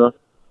Arizona.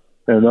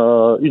 And,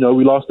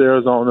 we lost to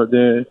Arizona,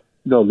 then,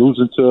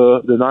 losing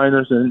to the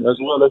Niners and as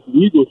well as the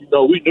Eagles.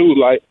 We knew,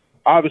 like,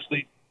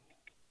 obviously,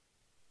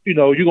 you're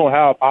going to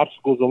have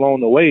obstacles along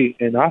the way.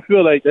 And I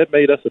feel like that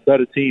made us a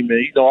better team.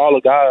 And, all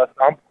the guys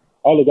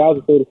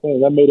are still the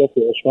same. That made us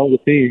a stronger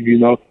team,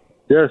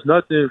 There's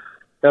nothing,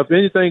 if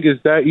anything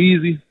is that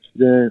easy,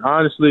 then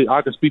honestly,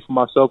 I can speak for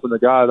myself and the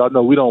guys. I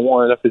know we don't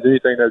want it if there's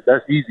anything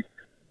that's easy.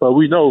 But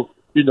we know,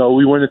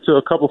 we went into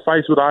a couple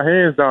fights with our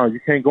hands down. You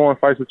can't go in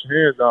fights with your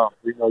hands down.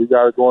 You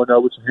got to go in there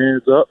with your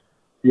hands up.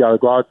 You got to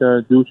go out there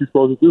and do what you're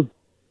supposed to do.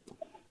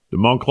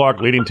 Damone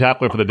Clark, leading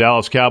tackler for the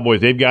Dallas Cowboys.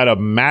 They've got a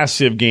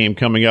massive game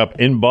coming up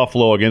in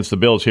Buffalo against the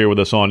Bills here with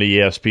us on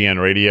ESPN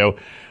Radio.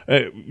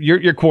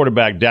 Your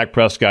quarterback, Dak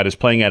Prescott, is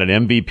playing at an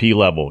MVP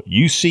level.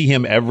 You see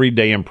him every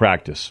day in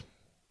practice.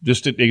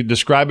 Just to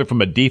describe it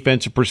from a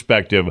defensive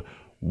perspective,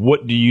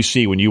 what do you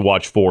see when you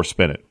watch 4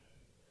 spin it?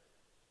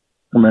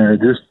 Man,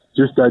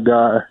 just that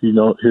guy,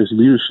 his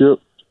leadership,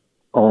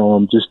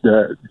 just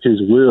that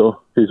his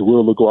will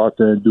to go out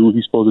there and do what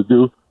he's supposed to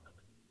do,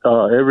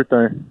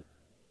 everything.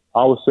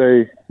 I would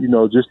say,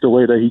 just the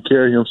way that he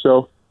carried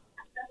himself.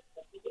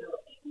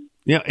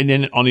 Yeah, and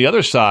then on the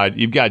other side,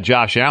 you've got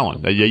Josh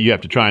Allen that you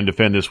have to try and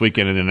defend this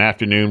weekend in an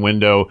afternoon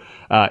window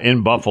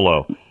in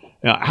Buffalo.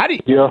 Now, how do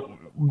you? Yeah.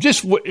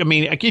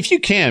 If you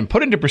can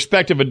put into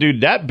perspective a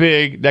dude that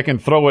big that can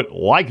throw it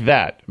like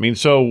that.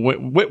 So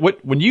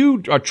when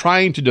you are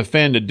trying to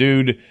defend a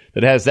dude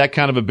that has that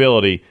kind of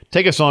ability,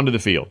 take us onto the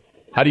field.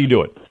 How do you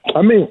do it?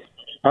 I mean,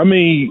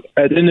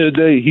 at the end of the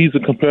day, he's a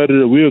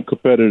competitor. We're a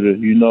competitor.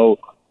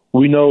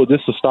 We know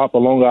this is a stop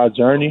along our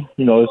journey.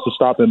 It's a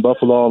stop in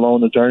Buffalo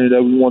along the journey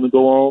that we want to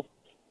go on.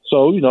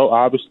 So,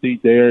 obviously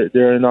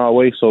they're in our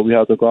way, so we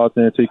have to go out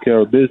there and take care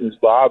of business.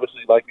 But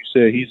obviously, like you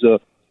said, he's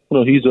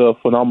a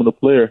phenomenal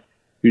player.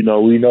 We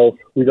know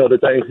the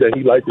things that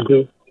he likes to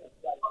do.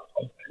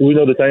 We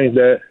know the things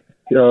that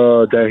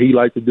he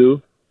likes to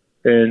do,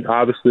 and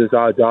obviously it's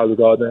our job to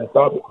go out there and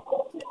stop it.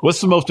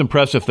 What's the most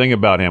impressive thing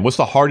about him? What's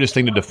the hardest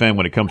thing to defend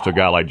when it comes to a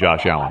guy like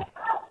Josh Allen?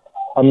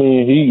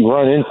 He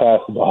run and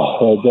pass the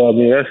ball.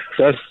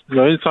 That's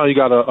anytime you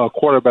got a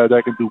quarterback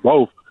that can do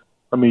both,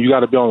 you got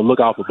to be on the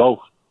lookout for both.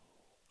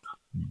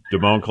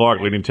 Damone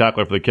Clark, leading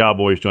tackler for the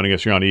Cowboys, joining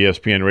us here on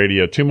ESPN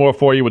Radio. Two more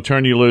for you. We'll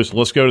turn you loose.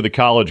 Let's go to the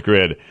college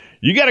grid.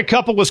 You got a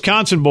couple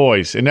Wisconsin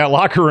boys in that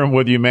locker room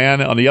with you,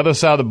 man. On the other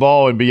side of the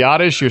ball, in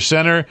Biotis, your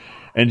center,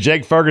 and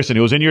Jake Ferguson,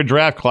 who was in your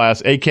draft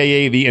class,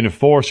 a.k.a. the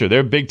Enforcer.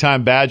 They're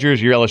big-time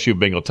Badgers. Your LSU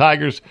Bengal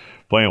Tigers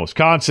playing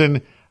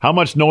Wisconsin. How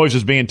much noise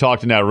is being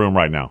talked in that room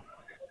right now?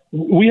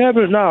 We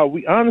haven't. No,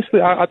 we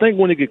honestly, I think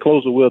when it get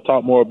closer, we'll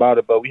talk more about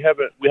it. But we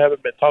haven't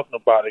been talking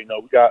about it. You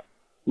know,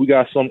 we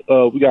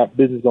got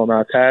business on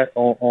our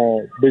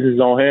on business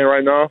on hand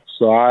right now.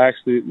 So I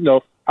actually, you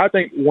know, I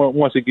think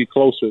once it get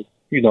closer,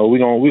 you know, we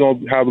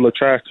gonna have a little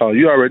trash talk.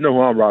 You already know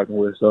who I'm rocking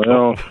with, so you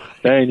know,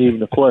 that ain't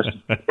even a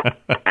question.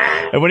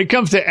 And when it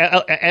comes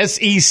to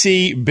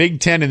SEC Big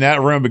Ten in that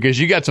room, because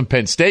you got some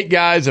Penn State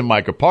guys and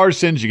Micah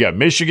Parsons, you got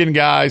Michigan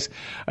guys,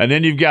 and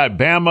then you've got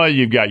Bama,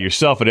 you've got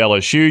yourself at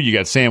LSU, you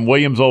got Sam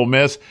Williams, Ole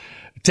Miss.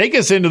 Take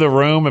us into the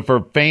room, and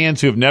for fans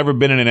who have never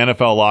been in an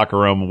NFL locker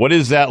room, what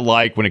is that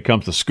like when it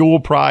comes to school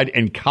pride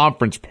and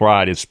conference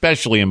pride,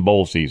 especially in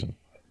bowl season?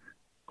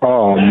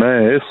 Oh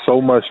man, it's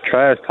so much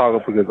trash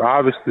talking because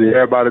obviously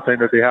everybody think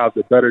that they have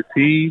the better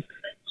team.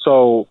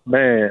 So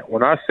man,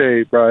 when I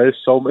say, bro, it's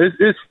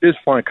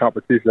fun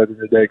competition at the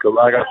end of the day. Because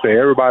like I say,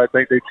 everybody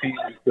think their team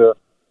is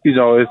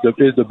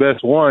the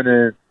best one,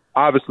 and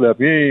obviously if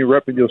you ain't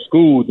repping your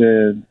school,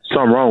 then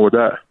something wrong with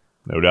that.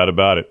 No doubt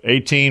about it.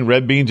 18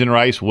 red beans and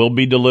rice will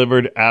be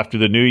delivered after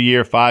the new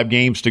year. 5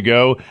 games to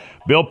go.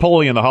 Bill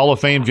Polian, the Hall of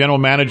Fame general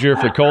manager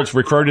for the Colts,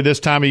 referred to this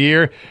time of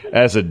year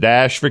as a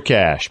dash for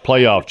cash.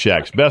 Playoff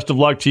checks. Best of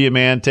luck to you,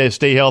 man.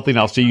 Stay healthy, and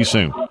I'll see you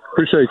soon.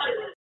 Appreciate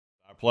you.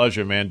 Our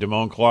pleasure, man.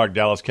 Damone Clark,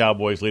 Dallas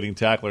Cowboys leading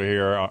tackler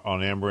here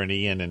on Amber and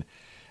Ian. And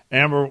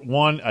Amber,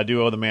 one, I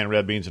do owe the man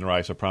red beans and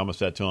rice. I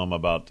promised that to him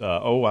about,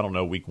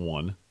 week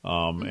 1,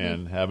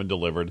 and haven't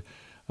delivered.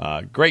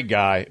 Great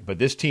guy, but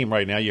this team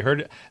right now, you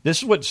heard it. This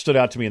is what stood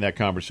out to me in that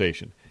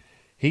conversation.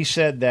 He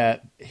said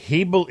that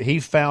he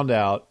found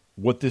out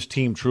what this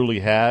team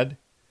truly had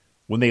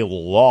when they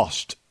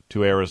lost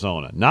to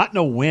Arizona. Not in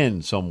a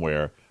win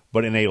somewhere,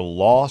 but in a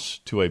loss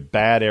to a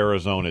bad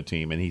Arizona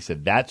team. And he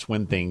said that's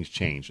when things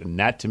changed. And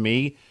that, to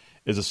me,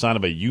 is a sign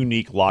of a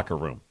unique locker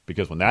room.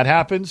 Because when that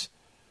happens,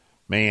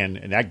 man,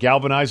 and that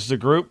galvanizes a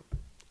group,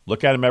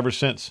 look at them ever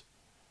since.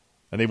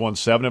 And they've won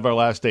 7 of our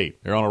last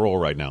 8. They're on a roll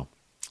right now.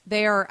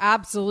 They are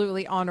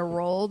absolutely on a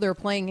roll. They're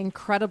playing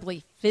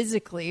incredibly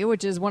physically,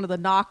 which is one of the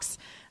knocks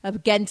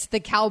against the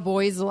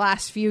Cowboys the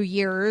last few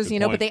years. Good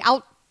point. But they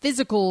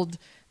out-physicaled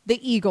the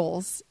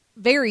Eagles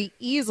very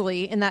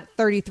easily in that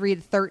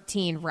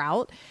 33-13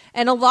 route.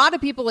 And a lot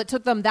of people, it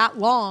took them that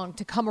long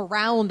to come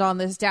around on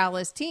this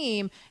Dallas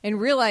team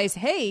and realize,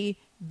 hey,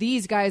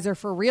 these guys are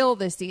for real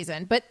this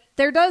season. But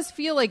there does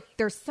feel like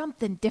there's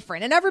something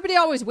different. And everybody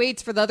always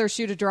waits for the other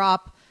shoe to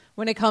drop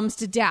when it comes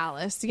to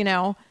Dallas, you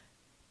know.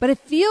 But it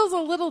feels a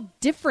little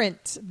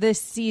different this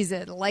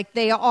season, like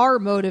they are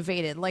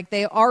motivated, like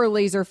they are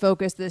laser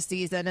focused this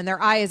season, and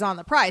their eye is on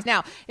the prize.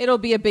 Now, it'll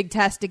be a big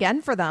test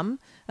again for them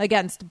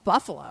against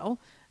Buffalo.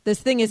 This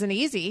thing isn't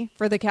easy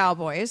for the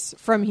Cowboys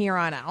from here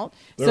on out.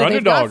 They're they've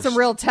underdogs. got some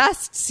real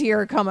tests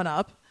here coming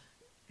up.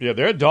 Yeah,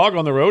 they're a dog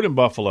on the road in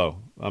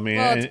Buffalo. I mean,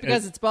 Well, it's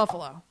because it's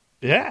Buffalo.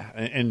 Yeah,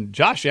 and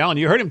Josh Allen,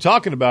 you heard him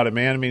talking about it,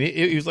 man. I mean,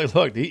 he was like,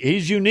 look,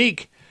 he's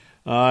unique.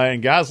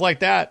 And guys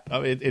like that,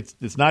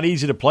 it's not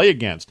easy to play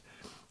against.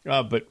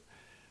 But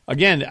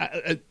again,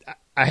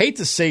 I hate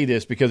to say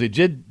this because it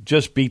did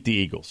just beat the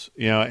Eagles,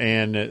 you know.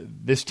 And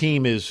this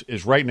team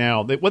is right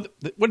now.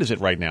 What is it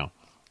right now?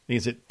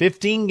 Is it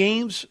 15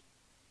 games?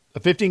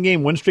 A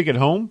 15-game win streak at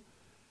home?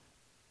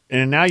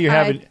 And now you're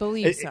having. I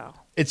believe so.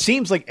 It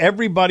seems like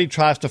everybody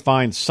tries to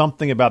find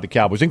something about the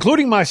Cowboys,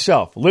 including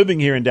myself, living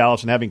here in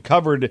Dallas and having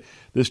covered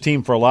this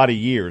team for a lot of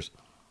years.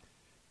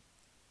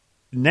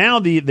 Now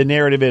the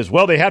narrative is,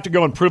 well, they have to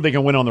go and prove they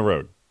can win on the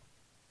road.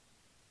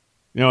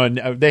 You know,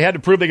 and they had to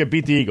prove they could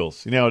beat the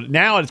Eagles. You know,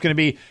 now it's going to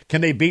be,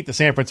 can they beat the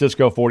San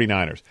Francisco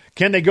 49ers?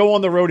 Can they go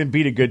on the road and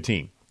beat a good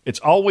team? It's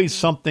always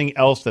something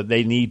else that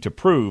they need to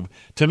prove.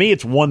 To me,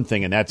 it's one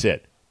thing, and that's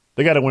it.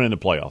 They got to win in the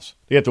playoffs.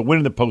 They have to win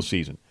in the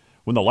postseason.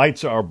 When the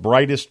lights are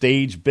brightest,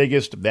 stage,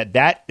 biggest,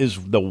 that is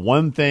the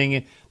one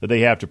thing that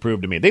they have to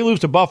prove to me. If they lose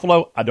to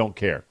Buffalo, I don't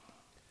care.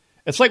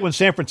 It's like when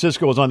San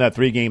Francisco was on that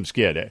 3-game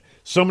skid.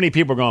 So many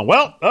people are going,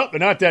 well, they're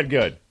not that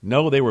good.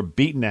 No, they were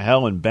beaten to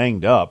hell and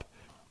banged up,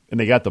 and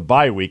they got the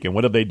bye week, and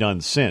what have they done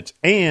since?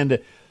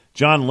 And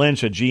John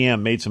Lynch, a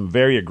GM, made some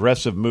very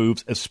aggressive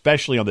moves,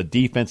 especially on the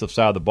defensive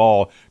side of the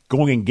ball,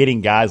 going and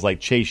getting guys like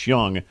Chase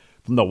Young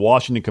from the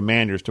Washington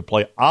Commanders to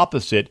play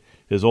opposite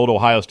his old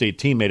Ohio State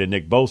teammate,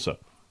 Nick Bosa.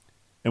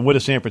 And what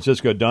has San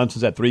Francisco done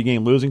since that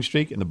 3-game losing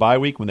streak in the bye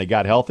week when they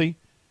got healthy?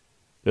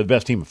 They're the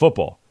best team in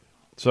football.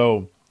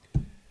 So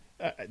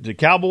the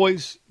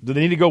Cowboys, do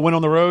they need to go win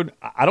on the road?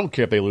 I don't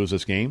care if they lose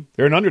this game.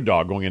 They're an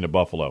underdog going into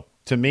Buffalo.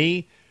 To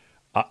me,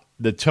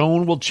 the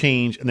tone will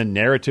change and the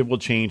narrative will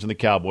change in the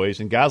Cowboys.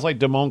 And guys like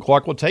Damone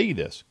Clark will tell you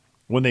this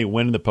when they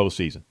win in the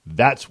postseason.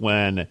 That's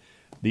when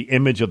the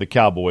image of the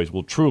Cowboys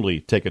will truly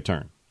take a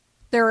turn.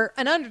 They're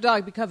an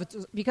underdog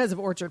because of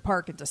Orchard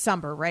Park in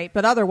December, right?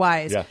 But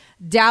otherwise,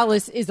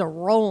 Dallas is a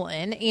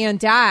rollin', and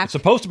Dak it's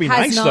supposed to be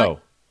nice, though.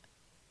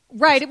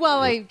 Right.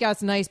 Well, I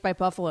guess nice by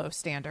Buffalo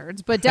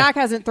standards. But Dak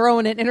hasn't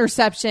thrown an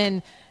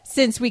interception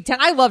since week 10.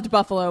 I loved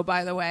Buffalo,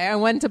 by the way. I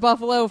went to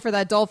Buffalo for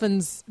that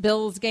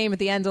Dolphins-Bills game at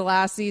the end of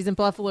last season.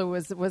 Buffalo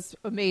was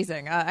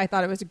amazing. I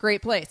thought it was a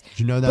great place. Did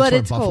you know that's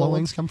where Buffalo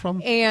wings come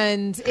from?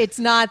 And it's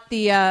not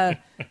the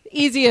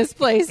easiest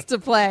place to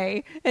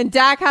play. And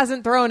Dak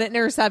hasn't thrown an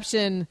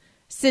interception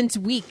since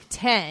week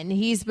 10.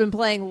 He's been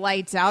playing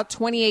lights out,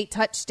 28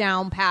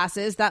 touchdown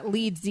passes. That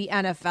leads the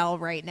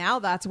NFL right now.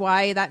 That's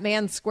why that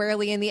man's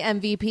squarely in the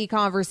MVP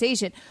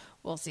conversation.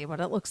 We'll see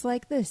what it looks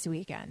like this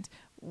weekend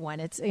when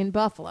it's in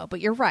Buffalo.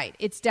 But you're right,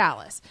 it's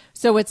Dallas.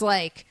 So it's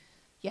like,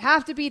 you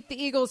have to beat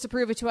the Eagles to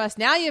prove it to us.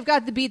 Now you've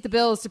got to beat the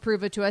Bills to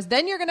prove it to us.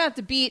 Then you're going to have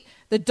to beat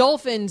the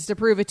Dolphins to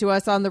prove it to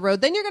us on the road.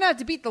 Then you're going to have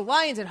to beat the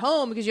Lions at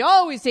home because you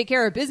always take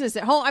care of business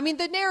at home. I mean,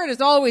 the narrative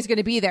is always going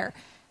to be there.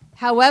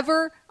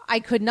 However, I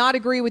could not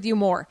agree with you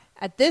more.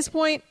 At this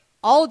point,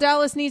 all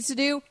Dallas needs to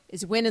do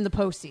is win in the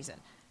postseason.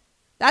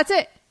 That's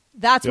it.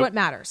 That's what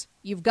matters.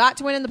 You've got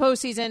to win in the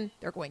postseason.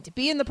 They're going to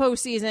be in the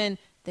postseason.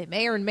 They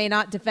may or may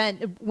not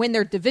win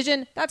their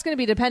division. That's going to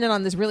be dependent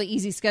on this really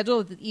easy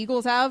schedule that the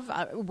Eagles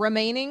have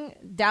remaining.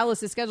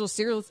 Dallas' schedule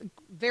is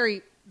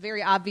very,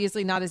 very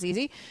obviously not as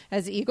easy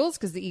as the Eagles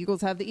because the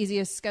Eagles have the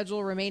easiest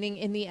schedule remaining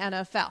in the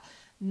NFL.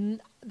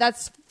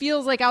 That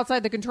feels like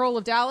outside the control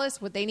of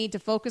Dallas. What they need to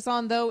focus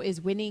on, though,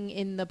 is winning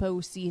in the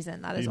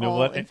postseason. That is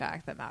in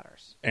fact, that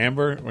matters.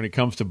 Amber, when it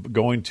comes to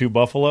going to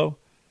Buffalo,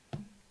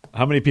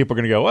 how many people are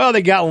going to go, well,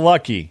 they got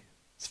lucky.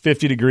 It's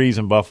 50 degrees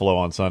in Buffalo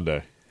on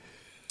Sunday.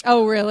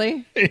 Oh,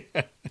 really? Hey.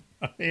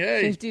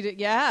 50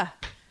 yeah.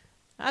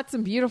 That's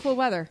some beautiful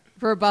weather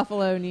for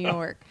Buffalo, New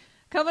York.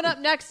 Coming up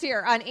next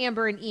here on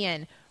Amber and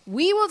Ian,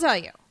 we will tell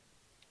you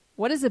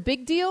what is a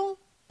big deal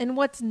and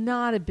what's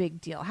not a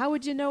big deal. How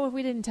would you know if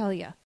we didn't tell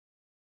you?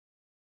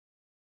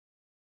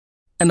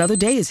 Another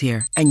day is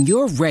here, and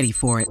you're ready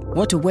for it.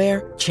 What to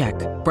wear? Check.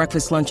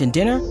 Breakfast, lunch, and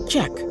dinner?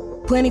 Check.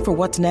 Planning for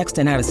what's next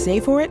and how to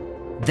save for it?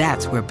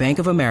 That's where Bank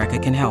of America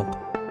can help.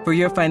 For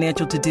your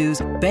financial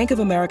to-dos, Bank of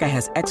America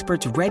has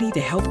experts ready to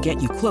help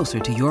get you closer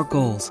to your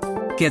goals.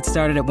 Get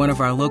started at one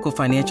of our local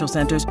financial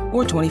centers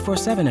or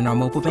 24/7 in our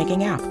mobile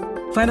banking app.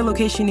 Find a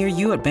location near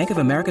you at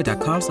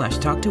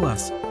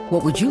bankofamerica.com/talktous.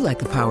 What would you like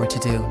the power to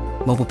do?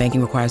 Mobile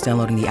banking requires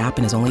downloading the app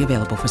and is only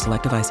available for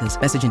select devices.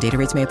 Message and data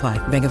rates may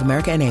apply. Bank of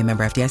America N.A.,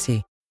 member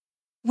FDIC.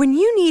 When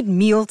you need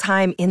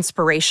mealtime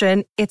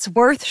inspiration, it's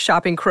worth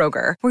shopping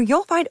Kroger, where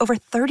you'll find over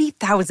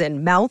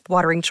 30,000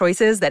 mouth-watering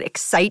choices that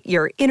excite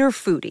your inner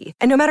foodie.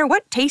 And no matter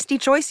what tasty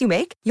choice you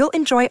make, you'll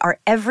enjoy our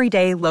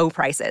everyday low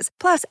prices,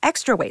 plus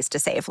extra ways to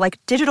save, like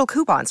digital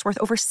coupons worth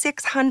over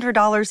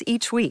 $600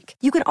 each week.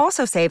 You can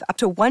also save up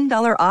to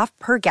 $1 off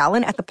per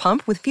gallon at the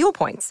pump with fuel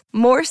points.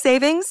 More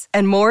savings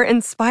and more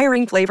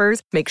inspiring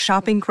flavors make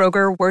shopping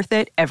Kroger worth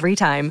it every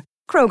time.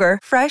 Kroger,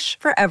 fresh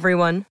for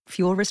everyone.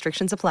 Fuel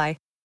restrictions apply.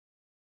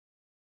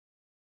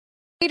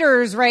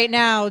 Raiders right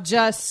now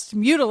just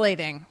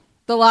mutilating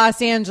the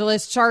Los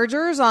Angeles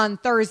Chargers on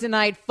Thursday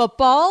Night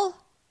Football.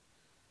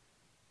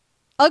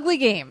 Ugly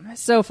game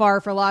so far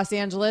for Los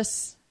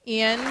Angeles.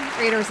 Ian,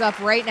 Raiders up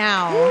right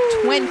now,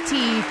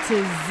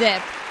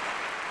 20-0.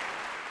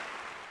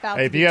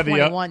 If you have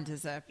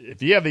 21-0.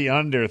 If you have the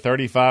under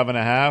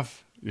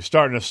 35.5, you're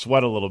starting to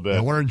sweat a little bit.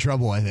 Yeah, we're in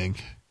trouble, I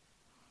think.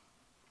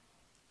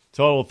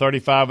 Total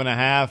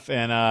 35.5,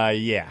 and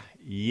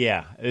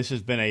yeah, this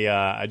has been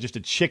just a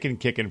chicken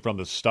kicking from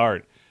the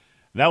start.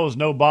 That was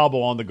no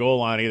bobble on the goal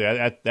line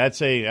either.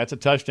 That's a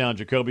touchdown,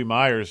 Jacoby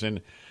Myers. And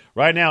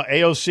right now,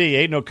 AOC,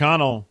 Aiden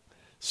O'Connell,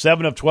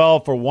 7 of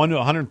 12 for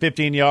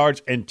 115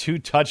 yards and 2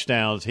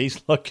 touchdowns.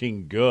 He's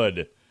looking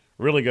good,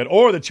 really good.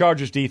 Or the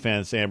Chargers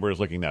defense, Amber, is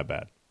looking that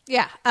bad.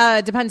 Yeah,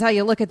 depends how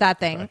you look at that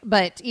thing. Right.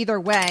 But either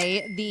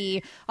way,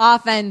 the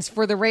offense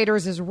for the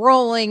Raiders is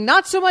rolling.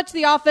 Not so much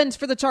the offense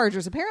for the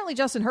Chargers. Apparently,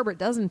 Justin Herbert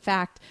does, in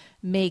fact,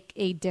 make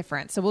a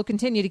difference. So we'll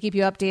continue to keep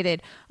you updated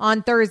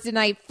on Thursday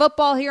Night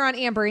Football here on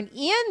Amber and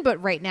Ian.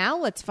 But right now,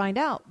 let's find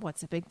out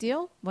what's a big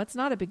deal, what's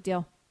not a big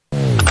deal.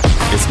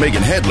 It's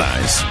making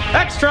headlines.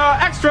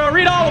 Extra,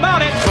 read all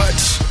about it. But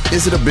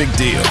is it a big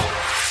deal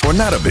or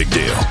not a big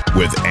deal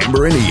with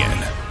Amber and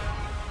Ian?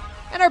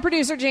 And our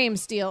producer,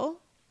 James Steele.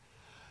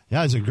 Yeah,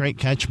 it was a great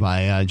catch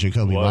by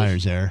Jacoby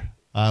Myers there.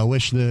 I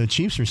wish the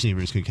Chiefs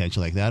receivers could catch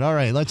like that. All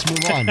right, let's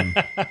move on.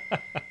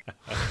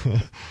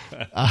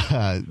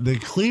 The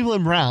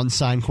Cleveland Browns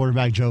signed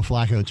quarterback Joe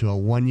Flacco to a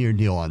 1-year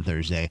deal on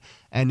Thursday,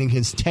 ending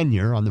his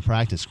tenure on the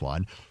practice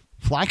squad.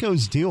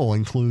 Flacco's deal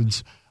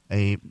includes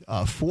a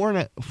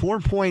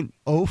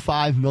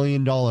 $4.05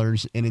 million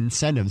in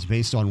incentives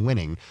based on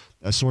winning.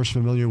 A source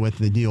familiar with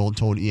the deal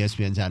told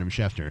ESPN's Adam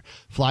Schefter.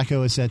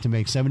 Flacco is set to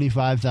make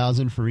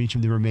 $75,000 for each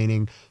of the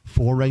remaining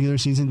 4 regular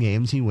season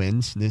games he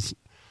wins.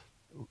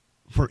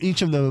 for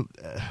each of the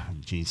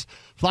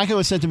Flacco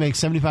is set to make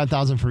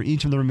 $75,000 for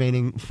each of the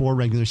remaining 4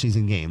 regular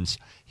season games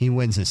he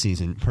wins this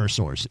season, per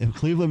source. If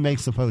Cleveland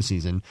makes the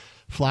postseason,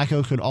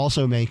 Flacco could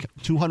also make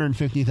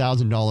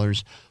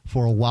 $250,000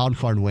 for a wild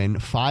card win,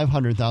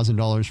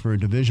 $500,000 for a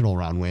divisional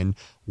round win,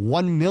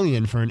 $1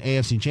 million for an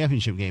AFC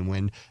Championship game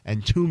win,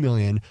 and $2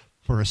 million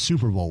for a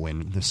Super Bowl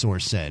win, the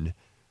source said.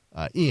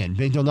 Ian,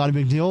 big deal, not a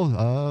big deal?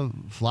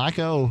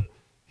 Flacco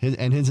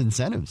and his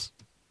incentives.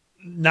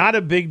 Not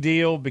a big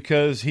deal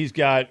because he's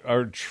got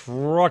a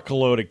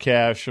truckload of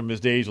cash from his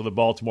days with the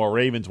Baltimore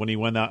Ravens when he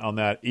went out on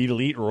that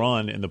elite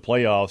run in the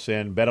playoffs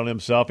and bet on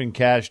himself and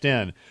cashed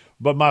in.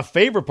 But my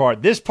favorite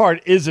part, this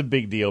part is a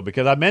big deal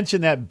because I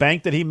mentioned that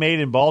bank that he made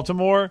in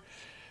Baltimore.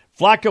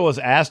 Flacco was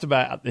asked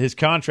about his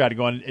contract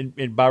going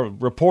by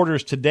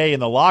reporters today in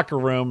the locker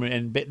room,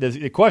 and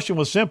the question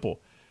was simple.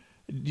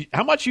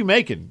 How much you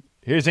making?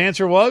 His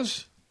answer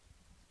was?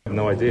 I have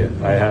no idea.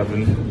 I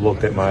haven't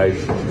looked at my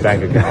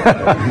bank account.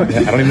 I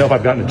don't even know if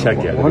I've gotten a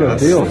check yet. What a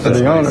deal, to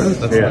be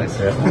honest.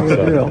 What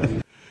a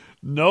deal.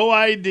 No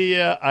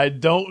idea. I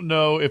don't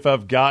know if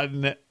I've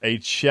gotten a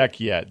check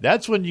yet.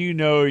 That's when you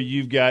know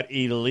you've got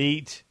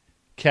elite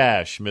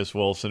cash, Miss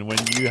Wilson, when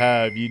you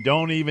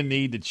don't even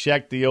need to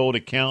check the old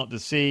account to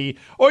see,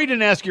 or you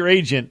didn't ask your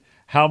agent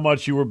how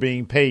much you were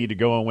being paid to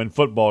go and win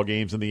football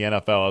games in the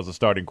NFL as a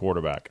starting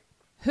quarterback.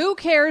 Who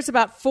cares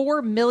about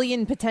 $4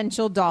 million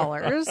potential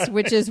dollars,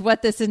 which is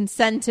what this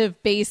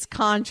incentive-based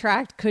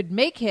contract could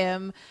make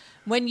him,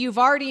 when you've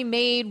already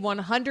made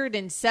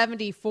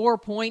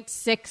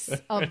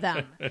 174.6 of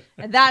them?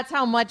 And that's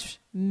how much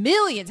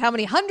millions, how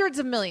many hundreds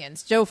of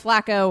millions Joe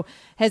Flacco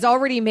has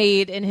already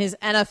made in his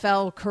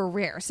NFL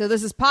career. So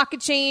this is pocket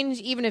change.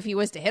 Even if he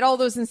was to hit all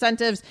those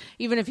incentives,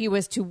 even if he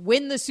was to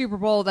win the Super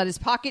Bowl, that is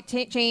pocket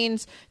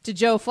change to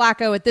Joe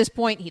Flacco. At this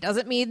point, he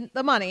doesn't need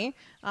the money.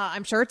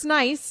 I'm sure it's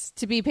nice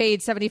to be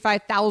paid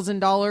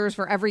 $75,000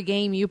 for every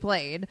game you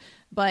played,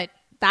 but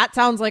that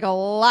sounds like a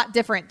lot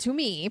different to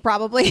me,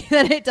 probably,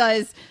 than it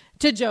does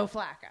to Joe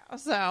Flacco.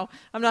 So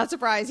I'm not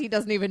surprised he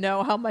doesn't even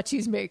know how much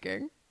he's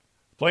making.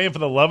 Playing for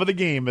the love of the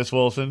game, Miss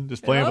Wilson.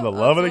 Just playing for the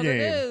love of the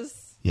game.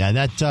 Yeah,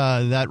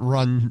 that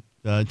run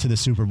to the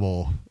Super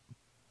Bowl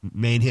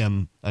made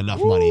him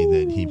enough money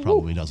that he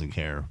probably doesn't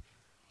care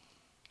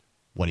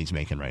what he's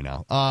making right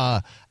now.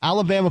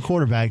 Alabama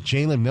quarterback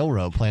Jalen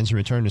Milroe plans to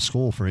return to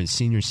school for his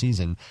senior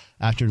season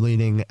after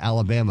leading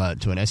Alabama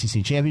to an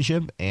SEC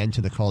championship and to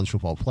the college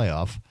football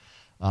playoff.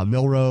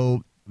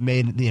 Milroe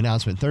made the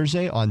announcement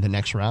Thursday on the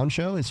Next Round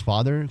show. His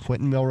father,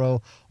 Quentin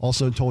Milroe,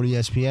 also told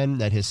ESPN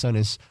that his son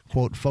is,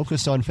 quote,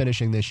 focused on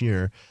finishing this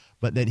year,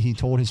 but that he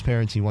told his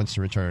parents he wants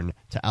to return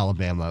to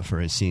Alabama for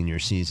his senior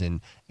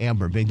season.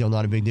 Amber, big deal,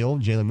 not a big deal?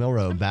 Jalen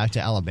Milroe back to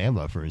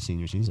Alabama for his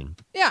senior season.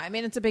 Yeah, I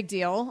mean, it's a big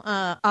deal,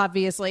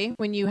 obviously.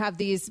 When you have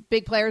these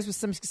big players with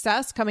some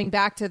success coming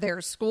back to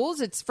their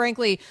schools, it's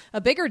frankly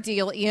a bigger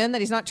deal, Ian,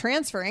 that he's not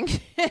transferring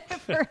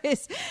for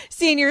his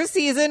senior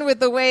season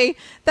with the way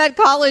that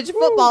college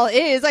football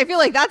is. I feel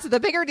like that's the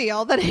bigger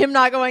deal than him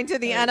not going to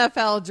the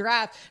NFL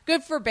draft.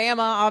 Good for Bama,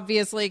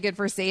 obviously. Good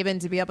for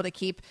Saban to be able to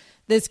keep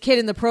this kid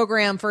in the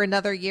program for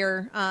another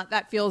year.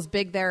 That feels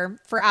big there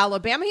for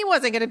Alabama. He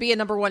wasn't going to be a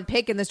number 1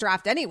 pick in this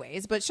draft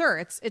anyways, but sure,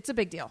 it's a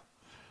big deal.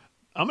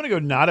 I'm going to go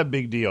not a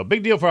big deal.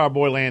 Big deal for our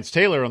boy Lance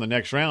Taylor on the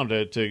Next Round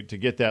to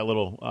get that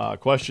little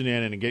question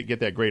in and get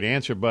that great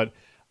answer. But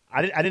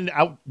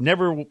I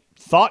never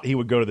thought he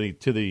would go to the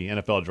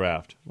NFL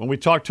draft. When we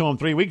talked to him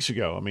 3 weeks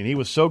ago, I mean, he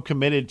was so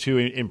committed to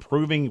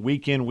improving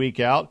week in,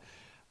 week out.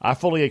 I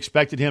fully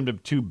expected him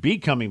to be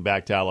coming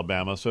back to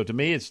Alabama. So to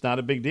me, it's not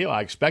a big deal.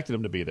 I expected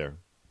him to be there.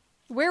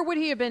 Where would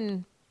he have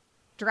been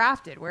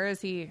drafted? Where is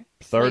he?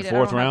 Third,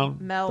 fourth round?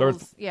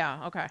 Mel's.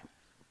 Yeah, okay.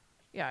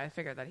 Yeah, I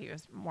figured that he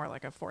was more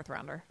like a 4th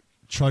rounder.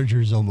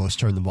 Chargers almost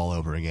turned the ball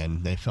over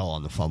again. They fell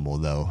on the fumble,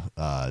 though.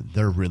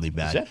 They're really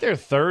bad. Is that their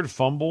 3rd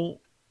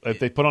fumble that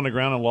they put on the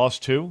ground and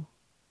lost 2?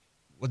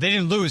 Well, they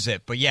didn't lose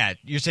it, but yeah,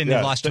 you're saying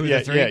they lost 2 of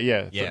the 3?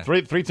 Yeah.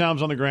 Three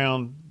times on the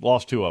ground,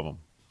 lost 2 of them.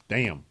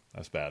 Damn,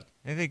 that's bad.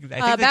 I think they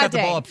bad got the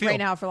day ball upfield right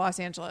now for Los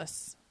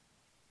Angeles.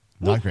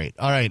 Not great.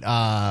 All right.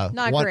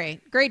 Not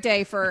great. Great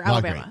day for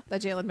Alabama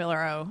that Jalen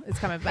Milroe is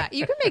coming back.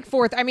 You can make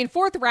 4th. I mean,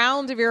 4th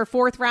round, if you're a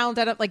 4th round,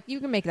 you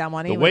can make that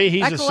money. The way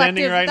he's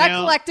ascending right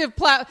now.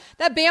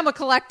 That Bama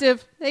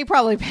collective, they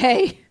probably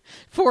pay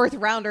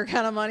 4th rounder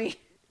kind of money.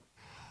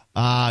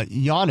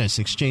 Giannis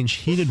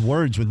exchanged heated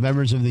words with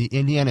members of the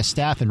Indiana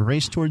staff and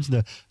raced towards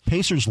the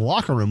Pacers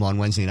locker room on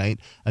Wednesday night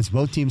as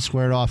both teams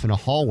squared off in a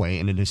hallway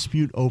in a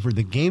dispute over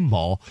the game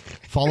ball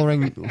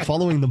following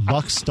the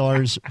Bucks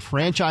stars'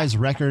 franchise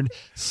record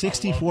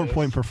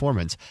 64-point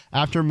performance.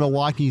 After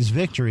Milwaukee's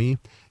victory,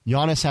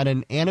 Giannis had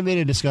an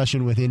animated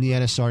discussion with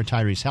Indiana star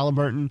Tyrese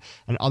Halliburton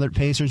and other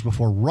Pacers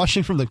before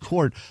rushing from the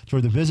court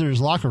toward the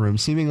visitors' locker room,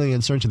 seemingly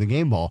in search of the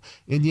game ball.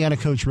 Indiana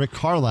coach Rick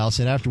Carlisle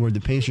said afterward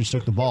the Pacers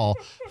took the ball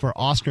for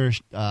Oscar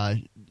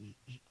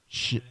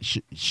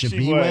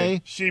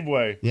Shibwe.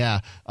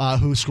 Yeah,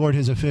 who scored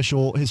his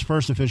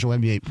first official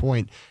NBA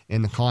point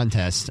in the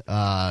contest.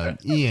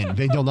 Ian,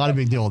 big deal, not a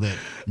big deal. That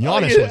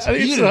Giannis was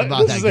heated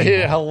about that game. This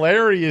is a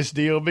hilarious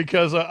deal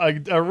because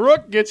a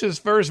Rook gets his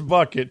first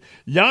bucket.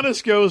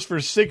 Giannis goes for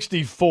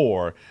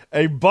 64,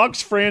 a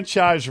Bucks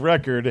franchise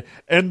record,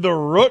 and the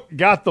Rook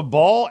got the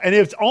ball, and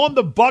it's on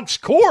the Bucks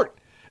court.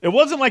 It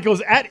wasn't like it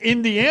was at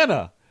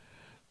Indiana.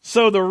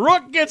 So the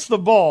Rook gets the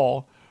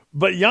ball,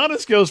 but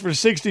Giannis goes for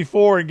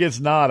 64 and gets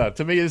nada.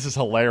 To me, this is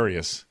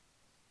hilarious.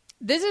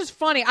 This is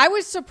funny. I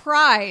was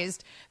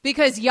surprised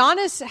because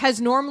Giannis has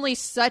normally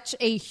such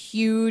a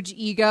huge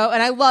ego,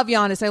 and I love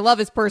Giannis. I love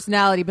his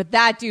personality, but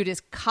that dude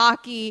is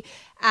cocky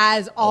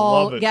as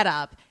all get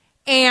up.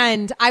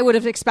 And I would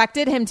have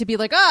expected him to be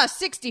like,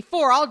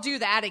 64, I'll do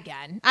that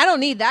again. I don't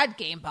need that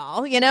game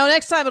ball.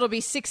 Next time it'll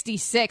be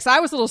 66. I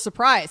was a little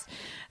surprised,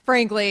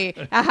 frankly,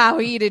 at how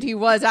heated he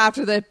was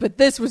after that. But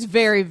this was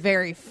very,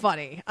 very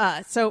funny.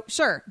 So,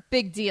 sure,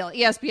 big deal.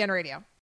 ESPN Radio.